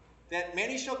 that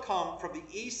many shall come from the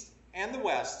east and the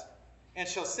west, and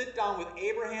shall sit down with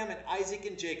Abraham and Isaac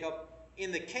and Jacob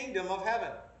in the kingdom of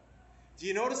heaven. Do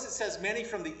you notice it says many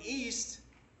from the east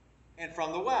and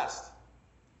from the west?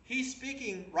 He's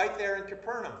speaking right there in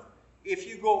Capernaum. If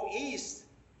you go east,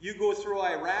 you go through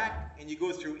Iraq, and you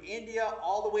go through India,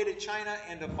 all the way to China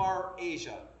and to far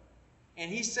Asia.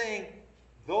 And he's saying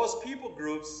those people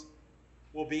groups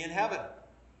will be in heaven.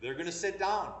 They're going to sit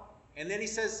down. And then he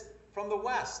says from the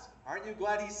west. Aren't you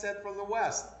glad he said from the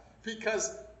west?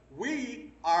 Because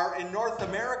we are in North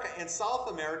America and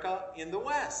South America in the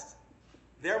west.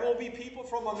 There will be people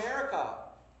from America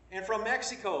and from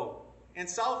Mexico and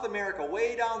South America,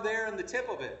 way down there in the tip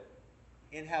of it,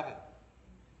 in heaven.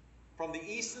 From the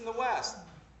east and the west.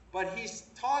 But he's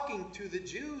talking to the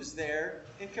Jews there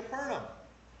in Capernaum.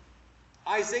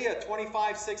 Isaiah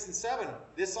 25:6-7.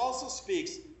 This also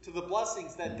speaks to the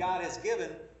blessings that God has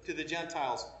given to the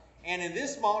Gentiles. And in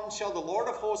this mountain shall the Lord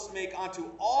of hosts make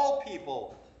unto all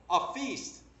people a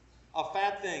feast of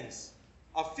fat things,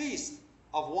 a feast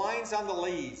of wines on the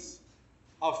lees,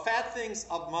 of fat things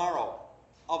of marrow,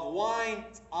 of wine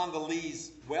on the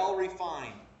lees, well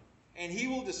refined. And he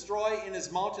will destroy in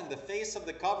his mountain the face of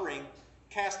the covering,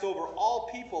 cast over all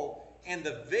people, and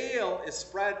the veil is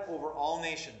spread over all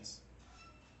nations.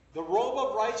 The robe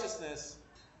of righteousness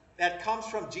that comes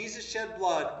from Jesus' shed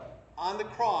blood on the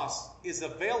cross is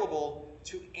available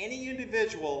to any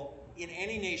individual in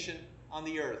any nation on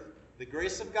the earth. The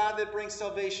grace of God that brings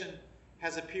salvation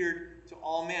has appeared to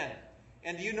all men.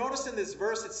 And do you notice in this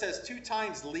verse it says 2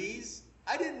 times lees?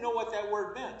 I didn't know what that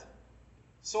word meant.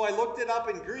 So I looked it up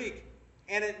in Greek,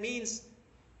 and it means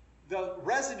the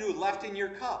residue left in your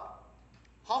cup.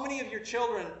 How many of your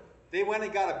children, they went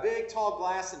and got a big tall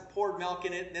glass and poured milk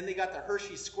in it, and then they got the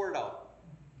Hershey squirt out.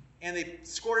 And they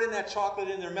squirted in that chocolate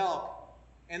in their milk.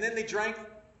 And then they drank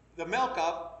the milk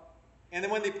up. And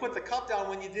then when they put the cup down,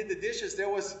 when you did the dishes, there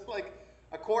was like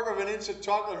a 1/4 of an inch of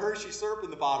chocolate Hershey syrup in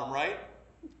the bottom, right?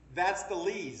 That's the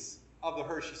lees of the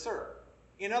Hershey syrup.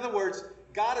 In other words,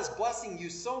 God is blessing you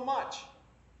so much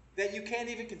that you can't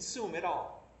even consume it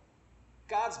all.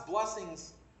 God's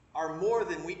blessings are more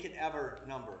than we can ever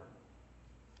number.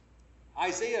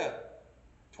 Isaiah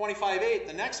 25:8,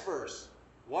 the next verse.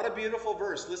 What a beautiful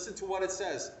verse. Listen to what it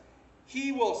says.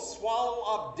 He will swallow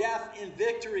up death in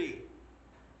victory.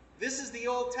 This is the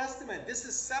Old Testament. This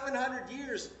is 700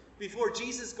 years before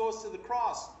Jesus goes to the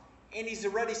cross. And he's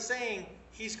already saying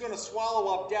he's going to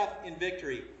swallow up death in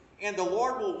victory. And the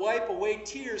Lord will wipe away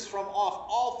tears from off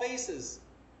all faces.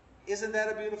 Isn't that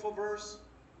a beautiful verse?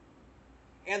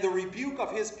 And the rebuke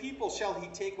of his people shall he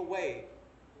take away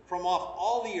from off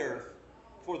all the earth,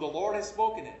 for the Lord has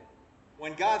spoken it.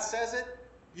 When God says it,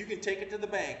 you can take it to the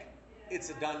bank. It's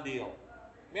a done deal.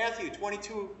 Matthew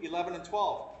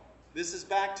 22:11-12. This is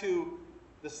back to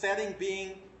the setting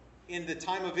being in the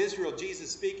time of Israel,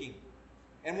 Jesus speaking.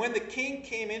 And when the king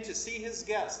came in to see his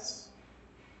guests,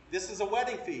 this is a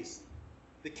wedding feast.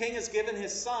 The king has given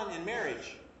his son in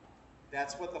marriage.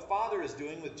 That's what the Father is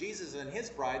doing with Jesus and his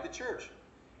bride, the church.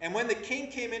 And when the king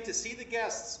came in to see the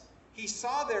guests, he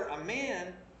saw there a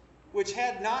man which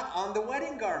had not on the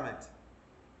wedding garment.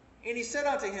 And he said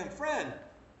unto him, Friend,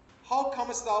 how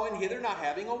comest thou in hither not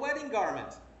having a wedding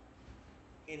garment?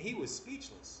 And he was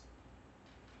speechless.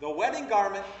 The wedding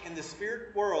garment in the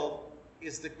spirit world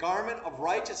is the garment of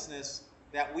righteousness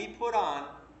that we put on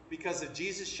because of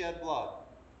Jesus' shed blood.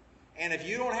 And if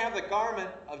you don't have the garment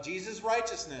of Jesus'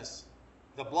 righteousness,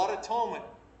 the blood atonement,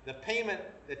 the payment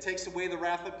that takes away the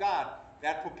wrath of God,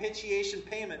 that propitiation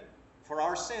payment for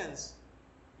our sins,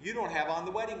 you don't have on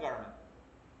the wedding garment.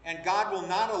 And God will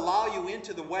not allow you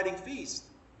into the wedding feast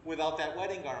without that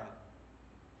wedding garment.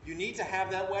 You need to have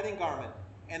that wedding garment.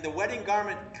 And the wedding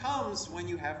garment comes when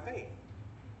you have faith.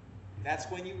 That's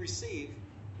when you receive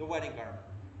the wedding garment.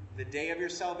 The day of your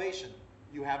salvation,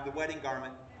 you have the wedding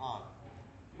garment on.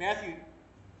 Matthew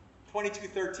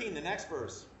 22:13, the next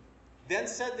verse. Then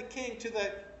said the king to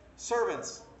the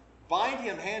servants, bind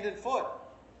him hand and foot,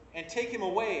 and take him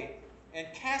away, and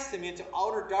cast him into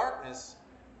outer darkness.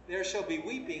 There shall be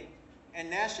weeping and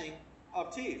gnashing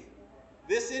of teeth.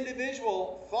 This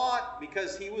individual thought,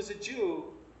 because he was a Jew,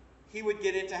 he would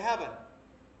get into heaven.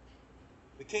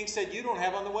 The king said, you don't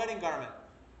have on the wedding garment.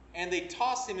 And they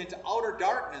tossed him into outer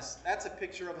darkness. That's a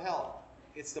picture of hell.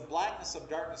 It's the blackness of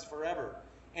darkness forever.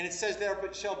 And it says there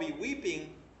shall be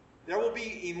weeping. There will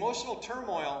be emotional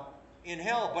turmoil in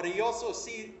hell. But you also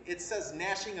see it says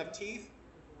gnashing of teeth.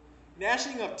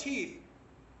 Gnashing of teeth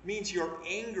means you're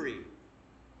angry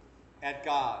at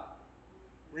God.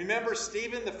 Remember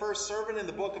Stephen, the first servant in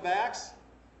the book of Acts?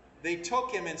 They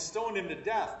took him and stoned him to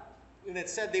death. And it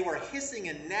said they were hissing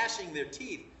and gnashing their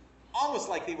teeth, almost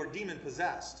like they were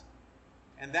demon-possessed.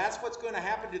 And that's what's going to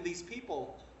happen to these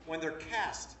people when they're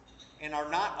cast and are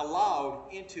not allowed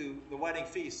into the wedding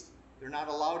feast. They're not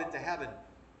allowed into heaven.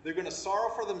 They're going to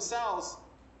sorrow for themselves,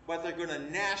 but they're going to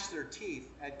gnash their teeth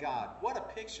at God. What a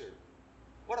picture.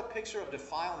 What a picture of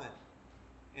defilement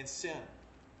and sin.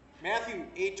 Matthew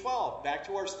 8:12, back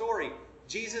to our story.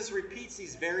 Jesus repeats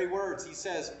these very words. He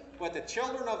says, but the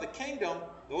children of the kingdom,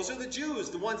 those are the Jews,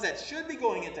 the ones that should be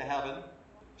going into heaven,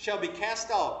 shall be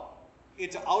cast out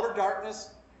into outer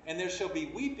darkness, and there shall be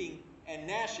weeping and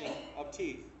gnashing of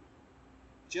teeth.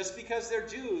 Just because they're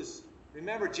Jews,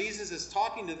 remember Jesus is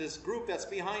talking to this group that's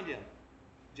behind him.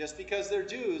 Just because they're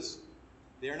Jews,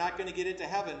 they're not going to get into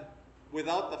heaven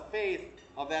without the faith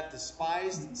of that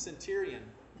despised centurion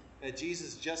that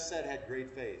Jesus just said had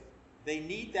great faith. They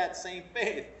need that same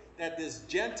faith that this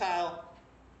Gentile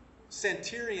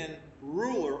centurion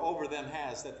ruler over them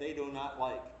has that they do not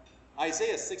like.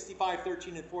 Isaiah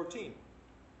 65:13 and 14.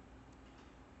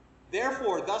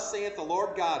 Therefore, thus saith the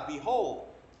Lord God, behold,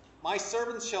 my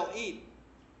servants shall eat,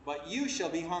 but you shall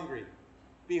be hungry.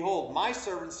 Behold, my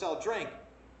servants shall drink,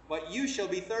 but you shall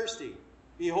be thirsty.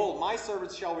 Behold, my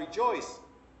servants shall rejoice,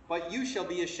 but you shall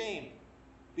be ashamed.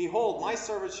 Behold, my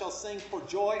servants shall sing for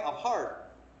joy of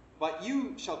heart, but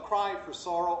you shall cry for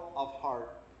sorrow of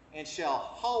heart, and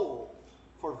shall howl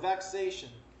for vexation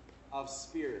of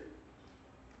spirit.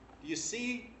 Do you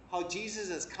see how Jesus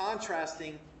is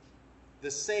contrasting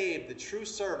the saved, the true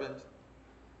servant,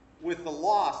 with the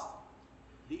lost,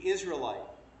 the Israelite,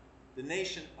 the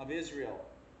nation of Israel,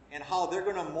 and how they're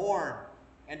going to mourn?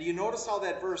 And do you notice how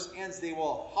that verse ends? They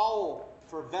will howl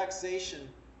for vexation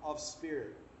of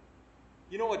spirit.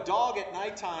 You know, a dog at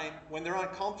nighttime, when they're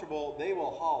uncomfortable, they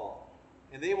will howl.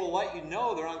 And they will let you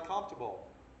know they're uncomfortable.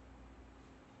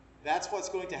 That's what's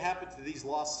going to happen to these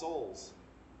lost souls.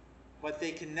 But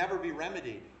they can never be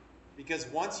remedied. Because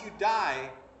once you die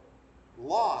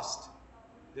lost,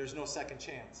 there's no second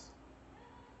chance.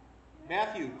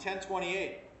 Matthew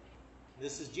 10:28.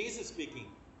 This is Jesus speaking.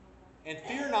 And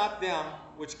fear not them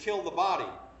which kill the body,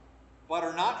 but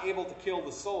are not able to kill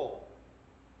the soul.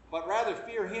 But rather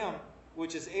fear him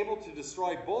which is able to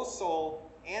destroy both soul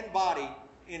and body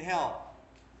in hell.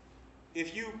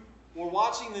 If you were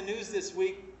watching the news this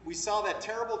week, we saw that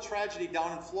terrible tragedy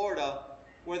down in Florida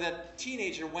where that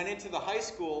teenager went into the high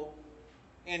school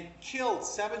and killed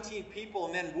 17 people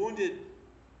and then wounded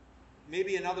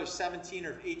maybe another 17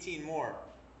 or 18 more.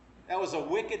 That was a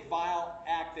wicked, vile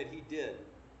act that he did.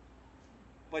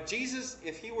 But Jesus,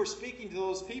 if he were speaking to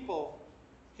those people,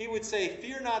 he would say,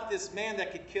 fear not this man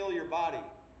that could kill your body.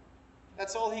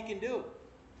 That's all he can do.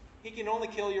 He can only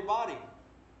kill your body.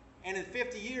 And in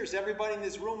 50 years, everybody in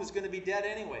this room is going to be dead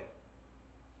anyway.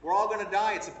 We're all going to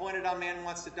die. It's appointed on man who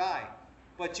wants to die.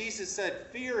 But Jesus said,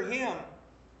 fear him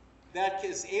that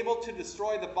is able to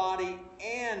destroy the body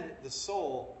and the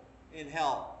soul in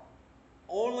hell.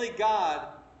 Only God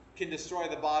can destroy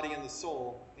the body and the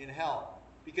soul in hell,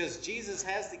 because Jesus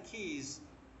has the keys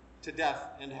to death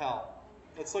and hell.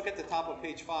 Let's look at the top of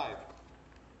page 5.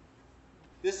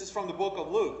 This is from the book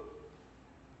of Luke,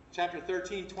 chapter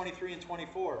 13, 23 and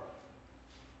 24.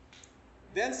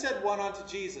 Then said one unto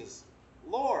Jesus,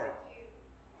 Lord,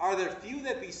 are there few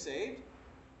that be saved?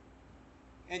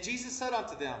 And Jesus said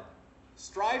unto them,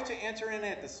 strive to enter in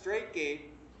at the strait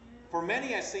gate, for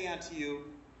many, I say unto you,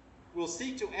 will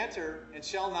seek to enter and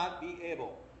shall not be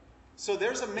able. So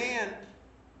there's a man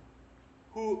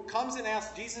who comes and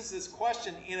asks Jesus this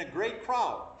question in a great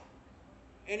crowd.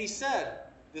 And he said,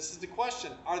 this is the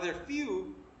question, are there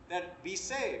few that be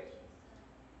saved?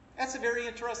 That's a very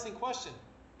interesting question,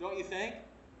 don't you think?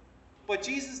 But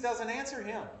Jesus doesn't answer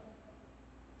him.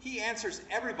 He answers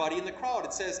everybody in the crowd.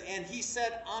 It says, and he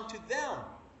said unto them,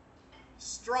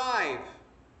 strive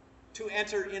to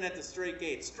enter in at the straight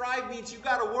gate. Strive means you've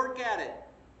got to work at it.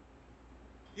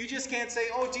 You just can't say,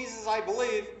 oh, Jesus, I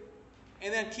believe,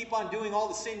 and then keep on doing all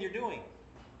the sin you're doing.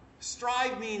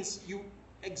 Strive means you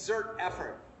exert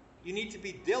effort. You need to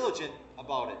be diligent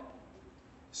about it.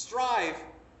 Strive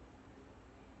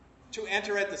to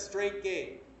enter at the straight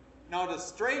gate. Now, the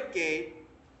straight gate,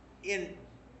 in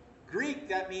Greek,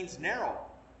 that means narrow.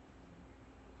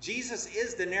 Jesus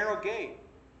is the narrow gate.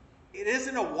 It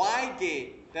isn't a wide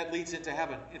gate that leads into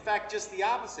heaven. In fact, just the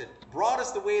opposite. Broad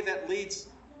is the way that leads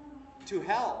to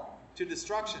hell, to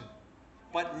destruction.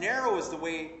 But narrow is the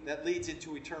way that leads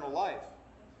into eternal life.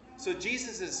 So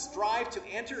Jesus has strived to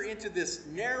enter into this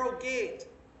narrow gate,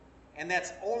 and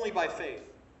that's only by faith,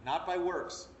 not by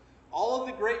works. All of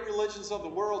the great religions of the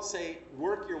world say,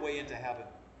 work your way into heaven.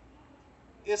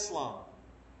 Islam,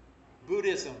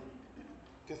 Buddhism,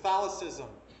 Catholicism,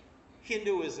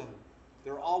 Hinduism,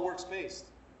 they're all works-based.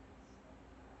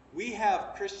 We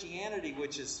have Christianity,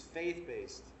 which is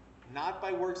faith-based, not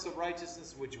by works of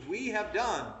righteousness, which we have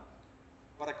done,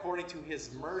 but according to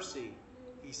his mercy,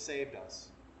 he saved us.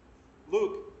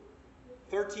 Luke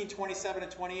 13:27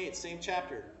 and 28, same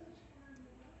chapter.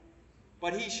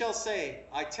 But he shall say,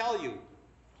 I tell you,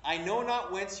 I know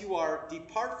not whence you are.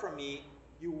 Depart from me,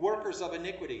 you workers of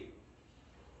iniquity.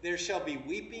 There shall be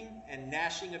weeping and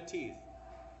gnashing of teeth,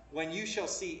 when you shall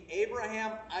see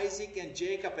Abraham, Isaac, and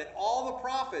Jacob, and all the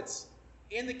prophets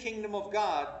in the kingdom of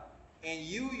God, and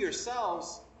you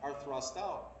yourselves are thrust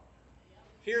out.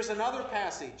 Here's another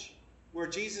passage where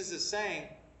Jesus is saying,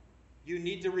 you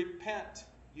need to repent.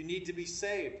 You need to be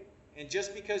saved. And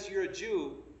just because you're a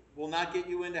Jew will not get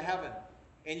you into heaven.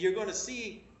 And you're going to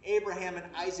see Abraham and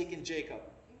Isaac and Jacob.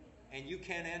 And you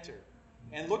can't enter.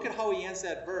 And look at how he ends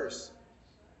that verse.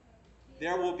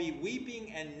 There will be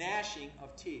weeping and gnashing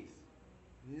of teeth.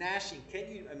 Gnashing.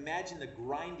 Can you imagine the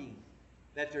grinding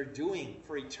that they're doing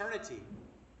for eternity?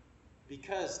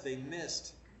 Because they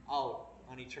missed out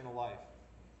on eternal life.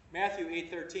 Matthew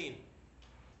 8:13.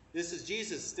 This is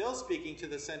Jesus still speaking to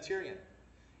the centurion.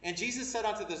 And Jesus said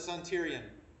unto the centurion,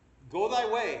 go thy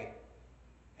way,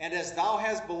 and as thou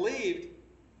hast believed,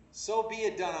 so be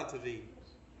it done unto thee.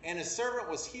 And his servant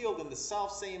was healed in the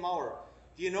selfsame hour.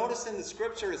 Do you notice in the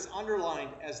scripture it's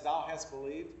underlined, as thou hast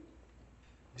believed?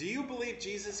 Do you believe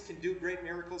Jesus can do great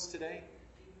miracles today?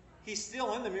 He's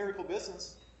still in the miracle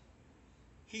business.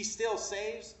 He still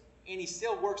saves, and he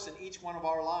still works in each one of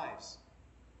our lives.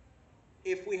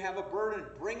 If we have a burden,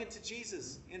 bring it to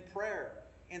Jesus in prayer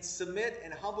and submit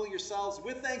and humble yourselves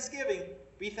with thanksgiving.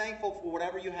 Be thankful for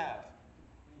whatever you have.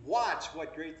 Watch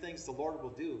what great things the Lord will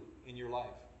do in your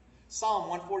life. Psalm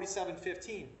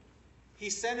 147:15. He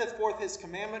sendeth forth his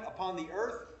commandment upon the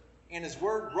earth, and his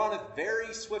word runneth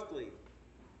very swiftly.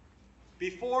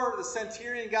 Before the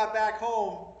centurion got back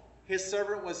home, his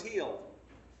servant was healed.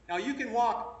 Now you can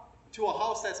walk to a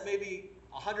house that's maybe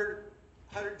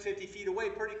 150 feet away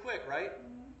pretty quick, right?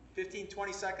 15,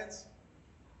 20 seconds.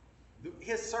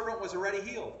 His servant was already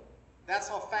healed. That's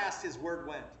how fast his word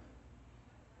went.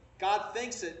 God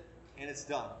thinks it, and it's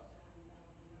done.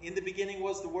 In the beginning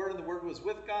was the Word, and the Word was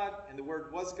with God, and the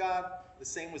Word was God. The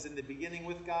same was in the beginning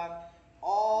with God.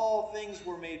 All things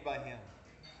were made by him.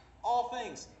 All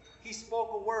things. He spoke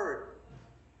a word.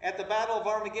 At the Battle of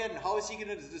Armageddon, how is he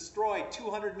going to destroy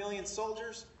 200 million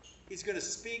soldiers? He's going to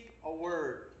speak a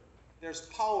word. There's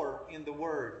power in the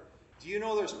Word. Do you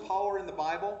know there's power in the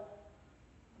Bible?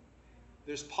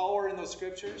 There's power in those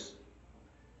scriptures.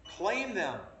 Claim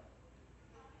them.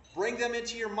 Bring them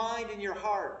into your mind and your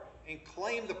heart and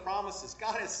claim the promises.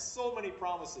 God has so many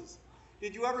promises.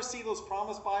 Did you ever see those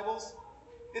promise Bibles?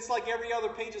 It's like every other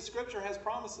page of scripture has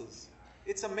promises.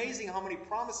 It's amazing how many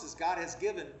promises God has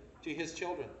given to his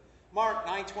children. Mark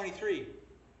 9:23.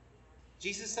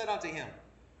 Jesus said unto him,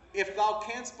 if thou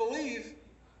canst believe,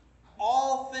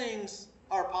 all things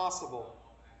are possible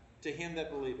to him that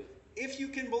believeth. If you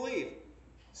can believe.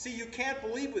 See, you can't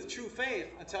believe with true faith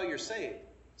until you're saved.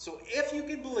 So if you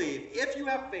can believe, if you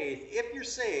have faith, if you're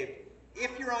saved,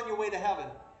 if you're on your way to heaven,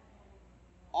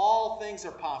 all things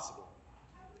are possible.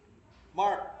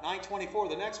 Mark 9:24,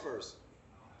 the next verse.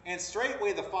 And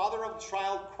straightway the father of the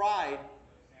child cried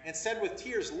and said with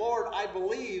tears, Lord, I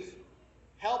believe,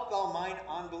 help thou mine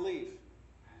unbelief.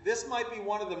 This might be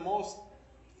one of the most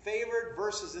favored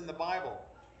verses in the Bible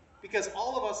because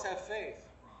all of us have faith.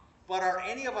 But are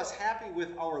any of us happy with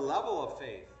our level of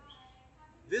faith?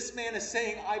 This man is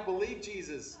saying, I believe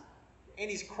Jesus. And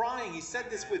he's crying. He said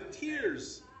this with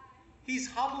tears. He's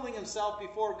humbling himself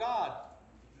before God.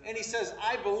 And he says,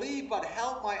 I believe, but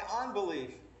help my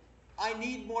unbelief. I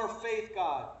need more faith,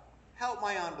 God. Help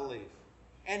my unbelief.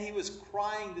 And he was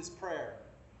crying this prayer.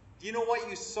 Do you know what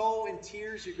you sow in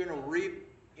tears, you're going to reap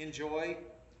in joy?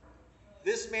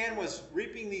 This man was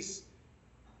reaping these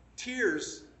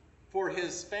tears for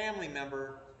his family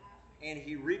member, and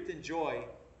he reaped in joy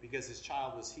because his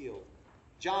child was healed.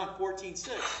 John 14:6.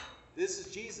 This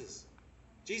is Jesus.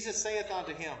 Jesus saith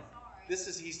unto him,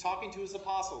 he's talking to his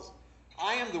apostles,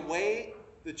 I am the way,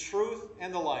 the truth,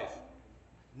 and the life.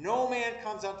 No man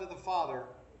comes unto the Father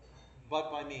but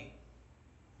by me.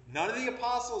 None of the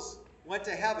apostles went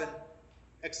to heaven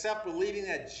except believing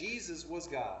that Jesus was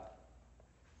God.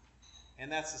 And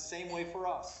that's the same way for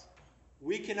us.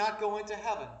 We cannot go into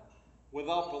heaven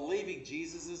without believing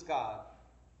Jesus is God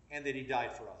and that he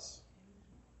died for us.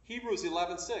 Hebrews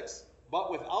 11:6. But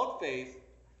without faith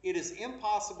it is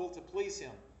impossible to please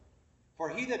him. For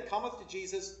he that cometh to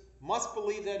Jesus must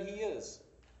believe that he is,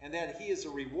 and that he is a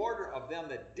rewarder of them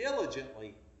that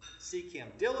diligently seek him.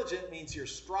 Diligent means you're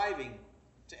striving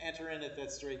to enter in at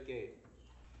that straight gate.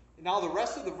 And now the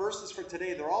rest of the verses for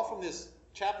today, they're all from this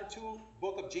chapter 2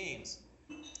 book of James.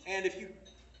 And if you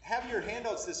have your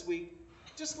handouts this week,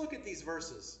 just look at these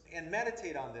verses and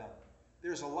meditate on them.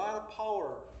 There's a lot of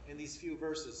power in these few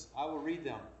verses. I will read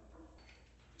them.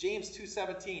 James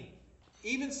 2:17.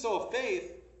 Even so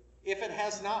faith, if it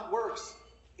has not works,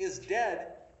 is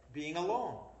dead, being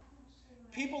alone.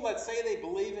 People that say they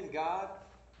believe in God,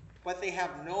 but they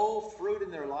have no fruit in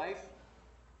their life,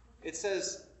 it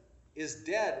says, is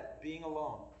dead, being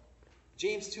alone.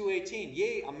 James 2:18.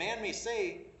 Yea, a man may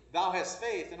say, thou hast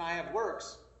faith, and I have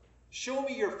works. Show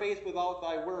me your faith without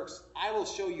thy works. I will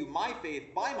show you my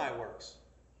faith by my works.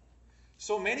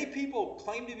 So many people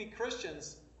claim to be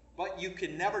Christians, but you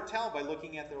can never tell by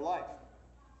looking at their life.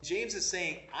 James is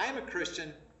saying, I am a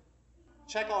Christian.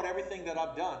 Check out everything that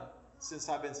I've done since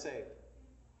I've been saved.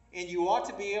 And you ought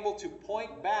to be able to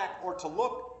point back or to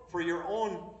look for your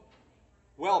own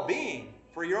well-being,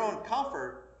 for your own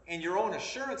comfort, and your own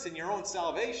assurance in your own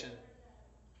salvation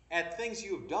at things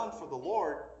you have done for the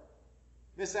Lord.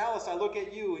 Miss Alice, I look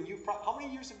at you, and how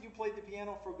many years have you played the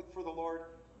piano for the Lord?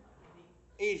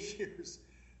 8 years.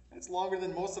 That's longer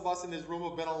than most of us in this room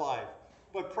have been alive.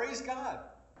 But praise God,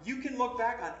 you can look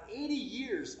back on 80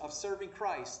 years of serving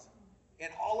Christ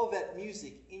and all of that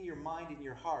music in your mind and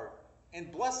your heart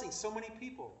and blessing so many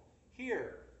people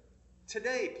here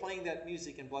today, playing that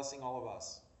music and blessing all of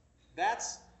us.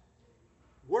 That's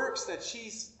works that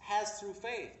she has through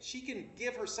faith. She can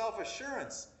give herself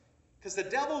assurance because the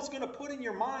devil's going to put in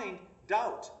your mind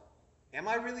doubt. Am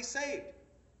I really saved?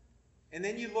 And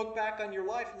then you look back on your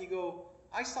life and you go,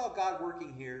 I saw God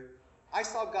working here. I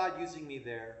saw God using me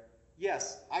there.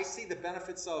 Yes, I see the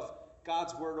benefits of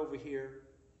God's word over here.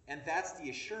 And that's the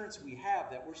assurance we have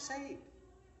that we're saved.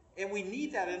 And we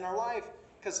need that in our life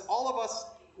because all of us,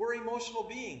 we're emotional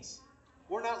beings.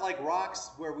 We're not like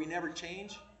rocks where we never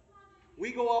change.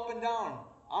 We go up and down.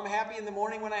 I'm happy in the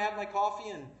morning when I have my coffee,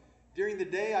 and during the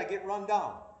day I get run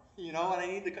down, and I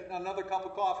need another cup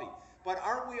of coffee. But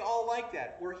aren't we all like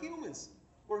that? We're humans.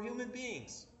 We're human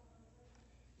beings.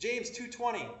 James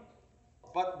 2:20.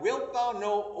 But wilt thou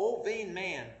know, O vain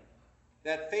man,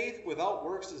 that faith without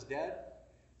works is dead?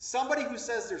 Somebody who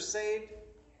says they're saved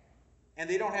and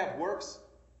they don't have works,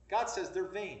 God says they're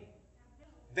vain.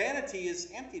 Vanity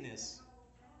is emptiness.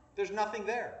 There's nothing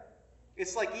there.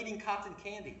 It's like eating cotton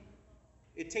candy.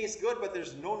 It tastes good, but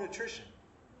there's no nutrition.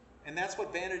 And that's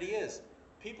what vanity is.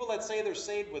 People that say they're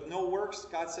saved with no works,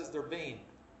 God says they're vain.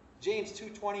 James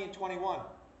 2:20 and 21.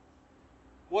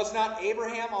 Was not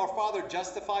Abraham our father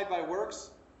justified by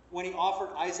works when he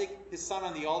offered Isaac his son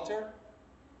on the altar?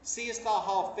 Seest thou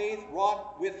how faith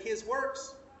wrought with his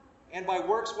works? And by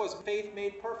works was faith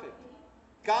made perfect.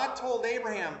 God told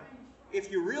Abraham,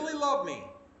 if you really love me,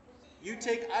 you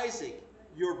take Isaac,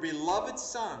 your beloved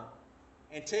son,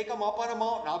 and take him up on a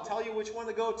mountain. I'll tell you which one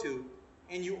to go to.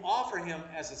 And you offer him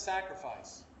as a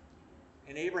sacrifice.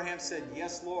 And Abraham said,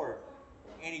 yes, Lord.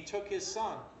 And he took his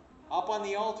son up on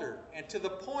the altar, and to the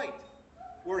point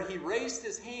where he raised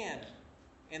his hand,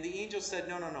 and the angel said,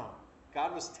 no.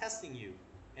 God was testing you,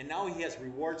 and now he has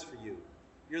rewards for you.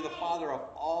 You're the father of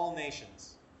all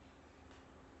nations.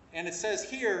 And it says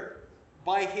here,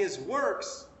 by his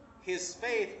works, his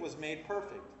faith was made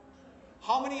perfect.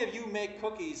 How many of you make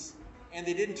cookies and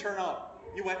they didn't turn out?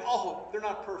 You went, oh, they're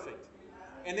not perfect.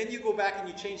 And then you go back and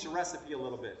you change the recipe a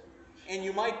little bit. And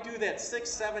you might do that 6,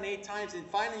 7, 8 times, and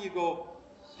finally you go,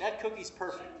 that cookie's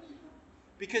perfect.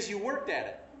 Because you worked at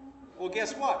it. Well,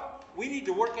 guess what? We need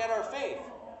to work at our faith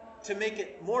to make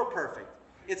it more perfect.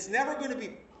 It's never going to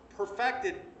be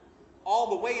perfected all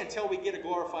the way until we get a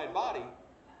glorified body,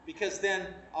 because then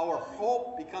our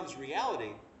hope becomes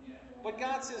reality. But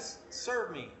God says,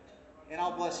 serve me, and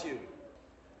I'll bless you.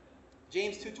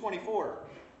 James 2:24.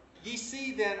 Ye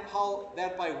see then how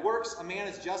that by works a man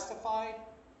is justified,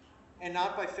 and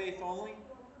not by faith only?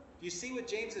 Do you see what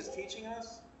James is teaching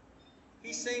us?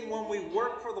 He's saying when we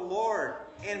work for the Lord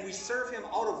and we serve Him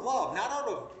out of love, not out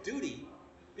of duty,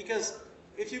 because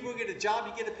if you go get a job,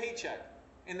 you get a paycheck,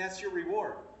 and that's your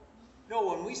reward. No,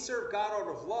 when we serve God out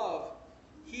of love,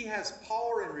 He has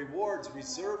power and rewards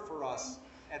reserved for us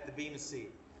at the Bema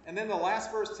Seat. And then the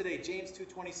last verse today, James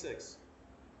 2:26.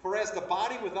 For as the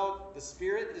body without the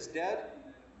spirit is dead,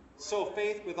 so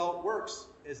faith without works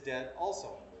is dead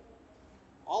also.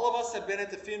 All of us have been at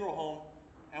the funeral home,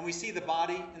 and we see the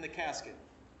body in the casket.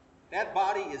 That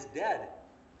body is dead.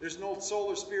 There's no soul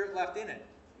or spirit left in it.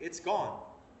 It's gone.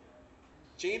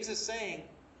 James is saying,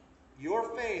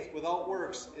 your faith without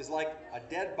works is like a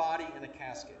dead body in a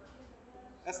casket.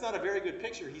 That's not a very good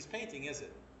picture he's painting, is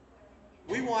it?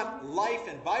 We want life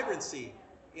and vibrancy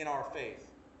in our faith.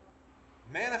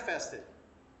 Manifest it.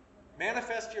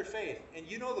 Manifest your faith. And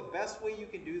you know the best way you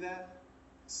can do that?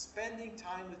 Spending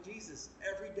time with Jesus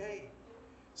every day.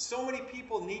 So many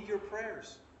people need your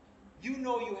prayers. You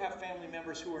know you have family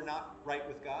members who are not right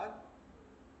with God.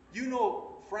 You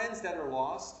know friends that are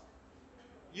lost.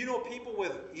 You know people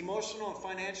with emotional and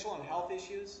financial and health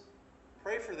issues.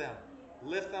 Pray for them.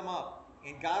 Lift them up.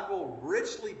 And God will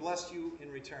richly bless you in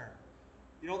return.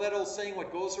 You know that old saying,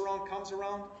 what goes around comes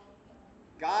around?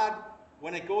 God,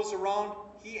 when it goes around,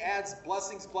 He adds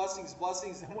blessings, blessings,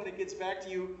 blessings. And when it gets back to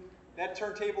you, that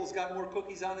turntable's got more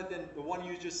cookies on it than the one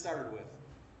you just started with.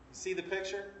 See the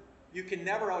picture? You can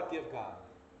never outgive God.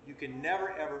 You can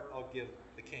never, ever outgive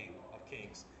the King of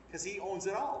Kings, because He owns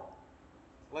it all.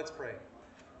 Let's pray.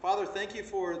 Father, thank you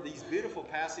for these beautiful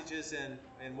passages,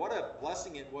 and what a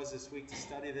blessing it was this week to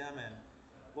study them. And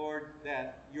Lord,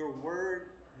 that your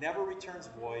word never returns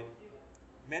void.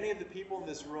 Many of the people in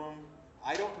this room,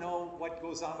 I don't know what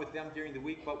goes on with them during the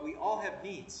week, but we all have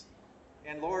needs.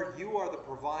 And Lord, you are the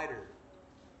provider.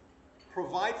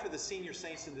 Provide for the senior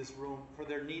saints in this room for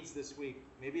their needs this week.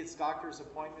 Maybe it's doctor's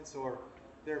appointments, or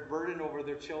their burden over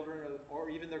their children, or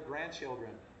even their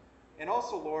grandchildren. And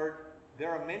also, Lord,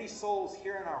 there are many souls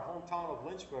here in our hometown of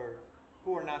Lynchburg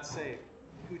who are not saved,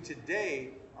 who today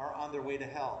are on their way to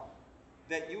hell.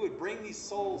 That you would bring these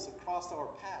souls across our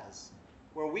paths,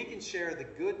 where we can share the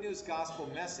good news gospel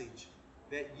message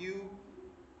that you,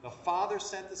 the Father,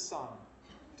 sent the Son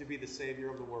to be the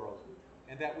Savior of the world,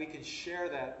 and that we can share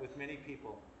that with many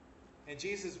people. And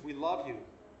Jesus, we love you.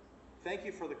 Thank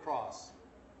you for the cross.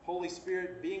 Holy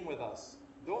Spirit, being with us.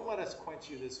 Don't let us quench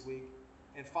you this week.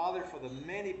 And Father, for the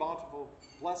many bountiful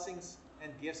blessings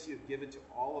and gifts you've given to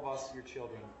all of us, your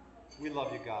children. We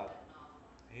love you, God.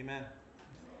 Amen.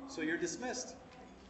 So you're dismissed.